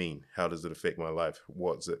does it mean? How does it affect my life?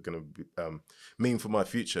 What's it going to mean for my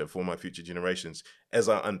future generations? As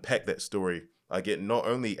I unpack that story, I get not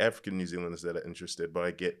only African New Zealanders that are interested, but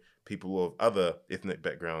I get people of other ethnic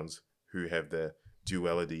backgrounds who have their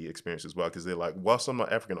duality experience as well, because they're like, whilst I'm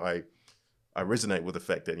not African, I resonate with the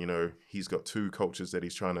fact that, he's got two cultures that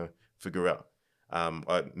he's trying to figure out.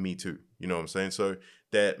 Me too, you know what I'm saying? So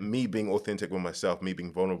that me being authentic with myself, me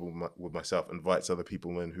being vulnerable with myself, invites other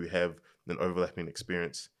people in who have an overlapping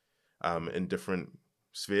experience in different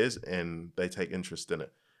spheres, and they take interest in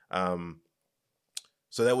it.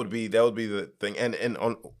 So that would be the thing, and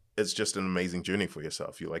it's just an amazing journey for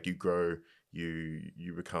yourself. You grow,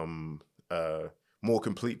 you become a more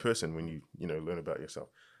complete person when you learn about yourself.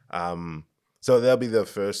 So that'll be the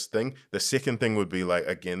first thing. The second thing would be like,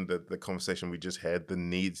 again, the conversation we just had, the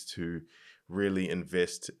need to really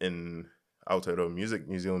invest in Aotearoa music,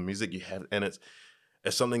 New Zealand music. And it's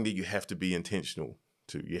something that you have to be intentional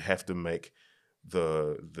to. You have to make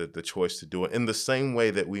the choice to do it in the same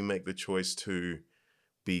way that we make the choice to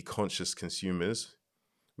be conscious consumers.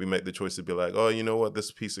 We make the choice to be like, oh, you know what,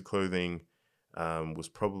 this piece of clothing was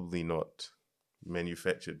probably not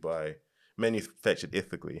manufactured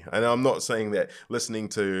ethically. And I'm not saying that listening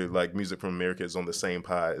to like music from America is on the same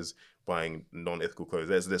par as buying non-ethical clothes.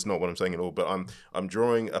 That's not what I'm saying at all. But I'm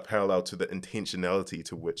drawing a parallel to the intentionality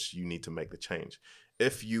to which you need to make the change.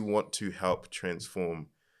 If you want to help transform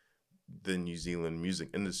the New Zealand music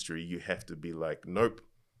industry, you have to be like, nope,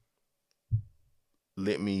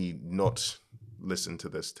 let me not listen to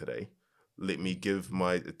this today. Let me give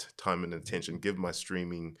my time and attention, give my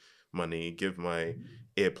streaming money, give my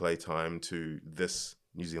airplay time to this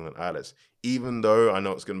New Zealand artist. Even though I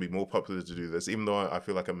know it's going to be more popular to do this, even though I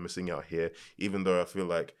feel like I'm missing out here, even though I feel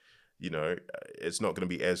like, it's not going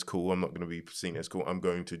to be as cool, I'm not going to be seen as cool, I'm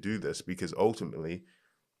going to do this because ultimately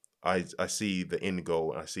I see the end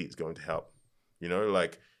goal and I see it's going to help.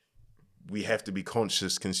 We have to be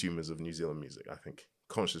conscious consumers of New Zealand music, I think.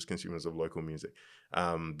 Conscious consumers of local music.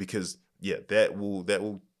 Because that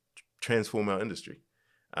will transform our industry.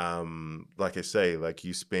 Like I say, like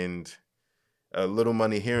you spend a little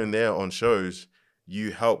money here and there on shows,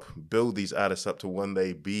 you help build these artists up to one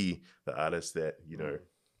day be the artists that,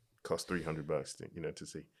 cost $300 to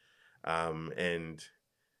see. I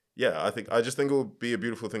just think it would be a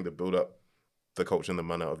beautiful thing to build up the culture and the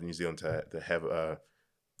mana of New Zealand to have a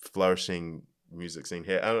flourishing music scene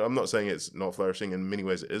here. And I'm not saying it's not flourishing, in many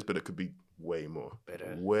ways it is, but it could be way more.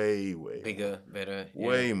 Better. Way bigger, better.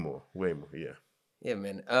 Way more, yeah. Yeah,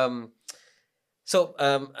 man. So,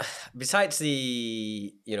 besides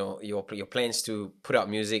the your plans to put out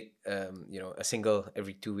music, a single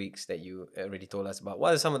every 2 weeks that you already told us about,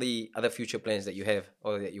 what are some of the other future plans that you have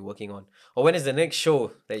or that you're working on, or when is the next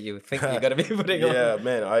show that you think you're gonna be putting Yeah, on?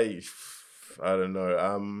 man, I don't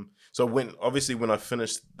know. So when I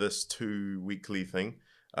finish this 2 weekly thing,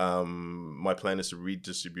 my plan is to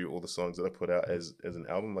redistribute all the songs that I put out as an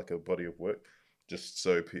album, like a body of work, just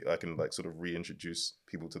so I can like sort of reintroduce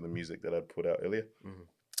people to the music that I put out earlier,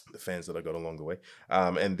 the fans that I got along the way.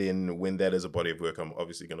 And then when that is a body of work, I'm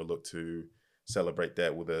obviously going to look to celebrate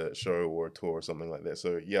that with a show or a tour or something like that.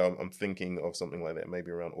 So yeah, I'm thinking of something like that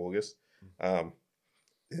maybe around August. And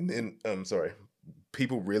then sorry,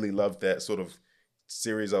 people really loved that sort of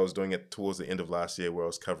series I was doing it towards the end of last year, where I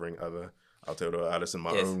was covering other alternative artists in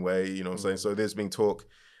my own way. You know what I'm saying? So there's been talk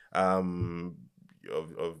of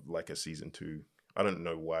like a season 2. I don't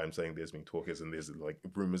know why I'm saying there's been talk, as in there's like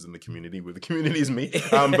rumors in the community where the community is me.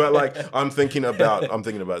 But like I'm thinking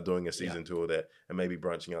about doing a season 2 of that, and maybe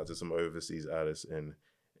branching out to some overseas artists and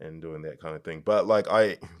doing that kind of thing. But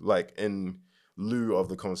like in lieu of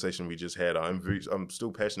the conversation we just had, I'm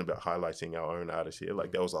still passionate about highlighting our own artists here.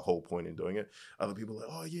 Like that was the whole point in doing it. Other people are like,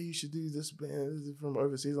 oh yeah, you should do this band from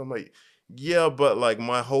overseas. I'm like, yeah, but like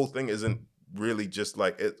my whole thing isn't really just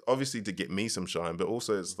like it, obviously to get me some shine, but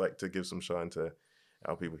also it's like to give some shine to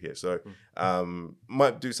our people here. So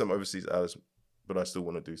might do some overseas artists, but I still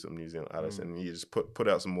want to do some New Zealand artists, and you just put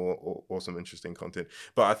out some more awesome, interesting content.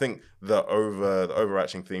 But I think the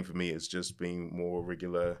overarching theme for me is just being more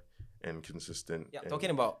regular and consistent. Yeah, talking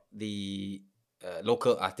about the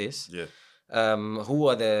local artists. Yeah. Who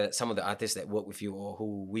are some of the artists that work with you, or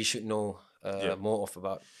who we should know more of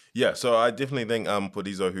about? Yeah, so I definitely think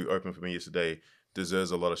Podizo, who opened for me yesterday,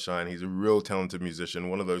 deserves a lot of shine. He's a real talented musician,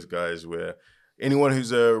 one of those guys where anyone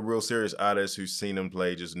who's a real serious artist who's seen him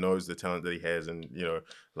play just knows the talent that he has, and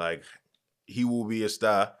like he will be a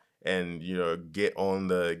star. And get on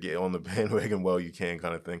the bandwagon while you can,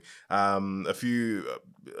 kind of thing. A few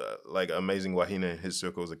like amazing wahine in his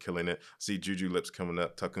circles are killing it. I see Juju Lips coming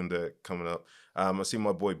up, Takunda coming up. I see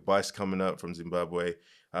my boy Bice coming up from Zimbabwe.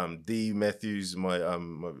 D Matthews, my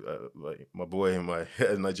boy, my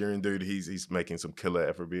Nigerian dude, he's making some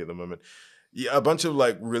killer Afrobeat at the moment. Yeah, a bunch of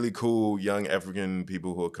like really cool young African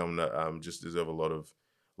people who are coming up just deserve a lot of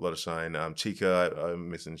shine. Chica, I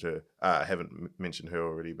mentioned her. I haven't mentioned her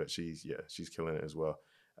already, but she's killing it as well.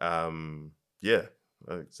 Yeah,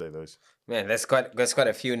 I'd say those. Man, that's quite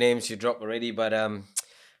a few names you dropped already. But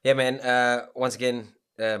yeah, man. Once again,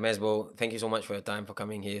 Mazbou, thank you so much for your time, for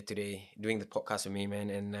coming here today, doing the podcast with me,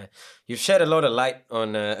 man. And you've shed a lot of light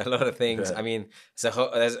on a lot of things. Yeah. I mean,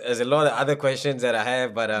 there's a lot of other questions that I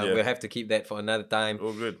have, but we'll have to keep that for another time.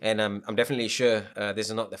 All good. And I'm definitely sure this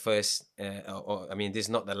is not the first, this is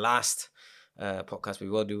not the last podcast we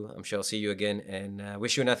will do. I'm sure I'll see you again, and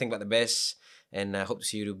wish you nothing but the best. And I hope to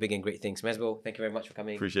see you do big and great things. Mazbou, thank you very much for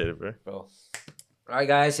coming. Appreciate it, bro. All right,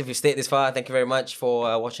 guys, if you stayed this far, thank you very much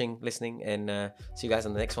for watching, listening, and see you guys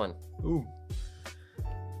on the next one. Ooh.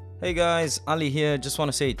 Hey guys, Ali here. Just want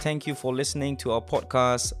to say thank you for listening to our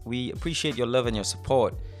podcast. We appreciate your love and your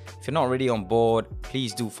support. If you're not already on board,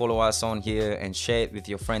 please do follow us on here and share it with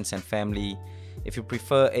your friends and family. If you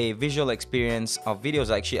prefer a visual experience, our videos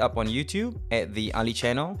are actually up on YouTube at the Ali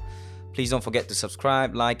channel. Please don't forget to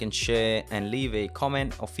subscribe, like, and share, and leave a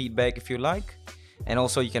comment or feedback if you like. And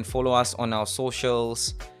also you can follow us on our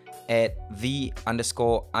socials at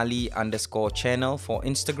 _Ali_channel for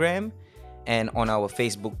Instagram, and on our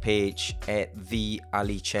Facebook page at the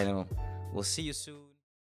Ali channel. We'll see you soon.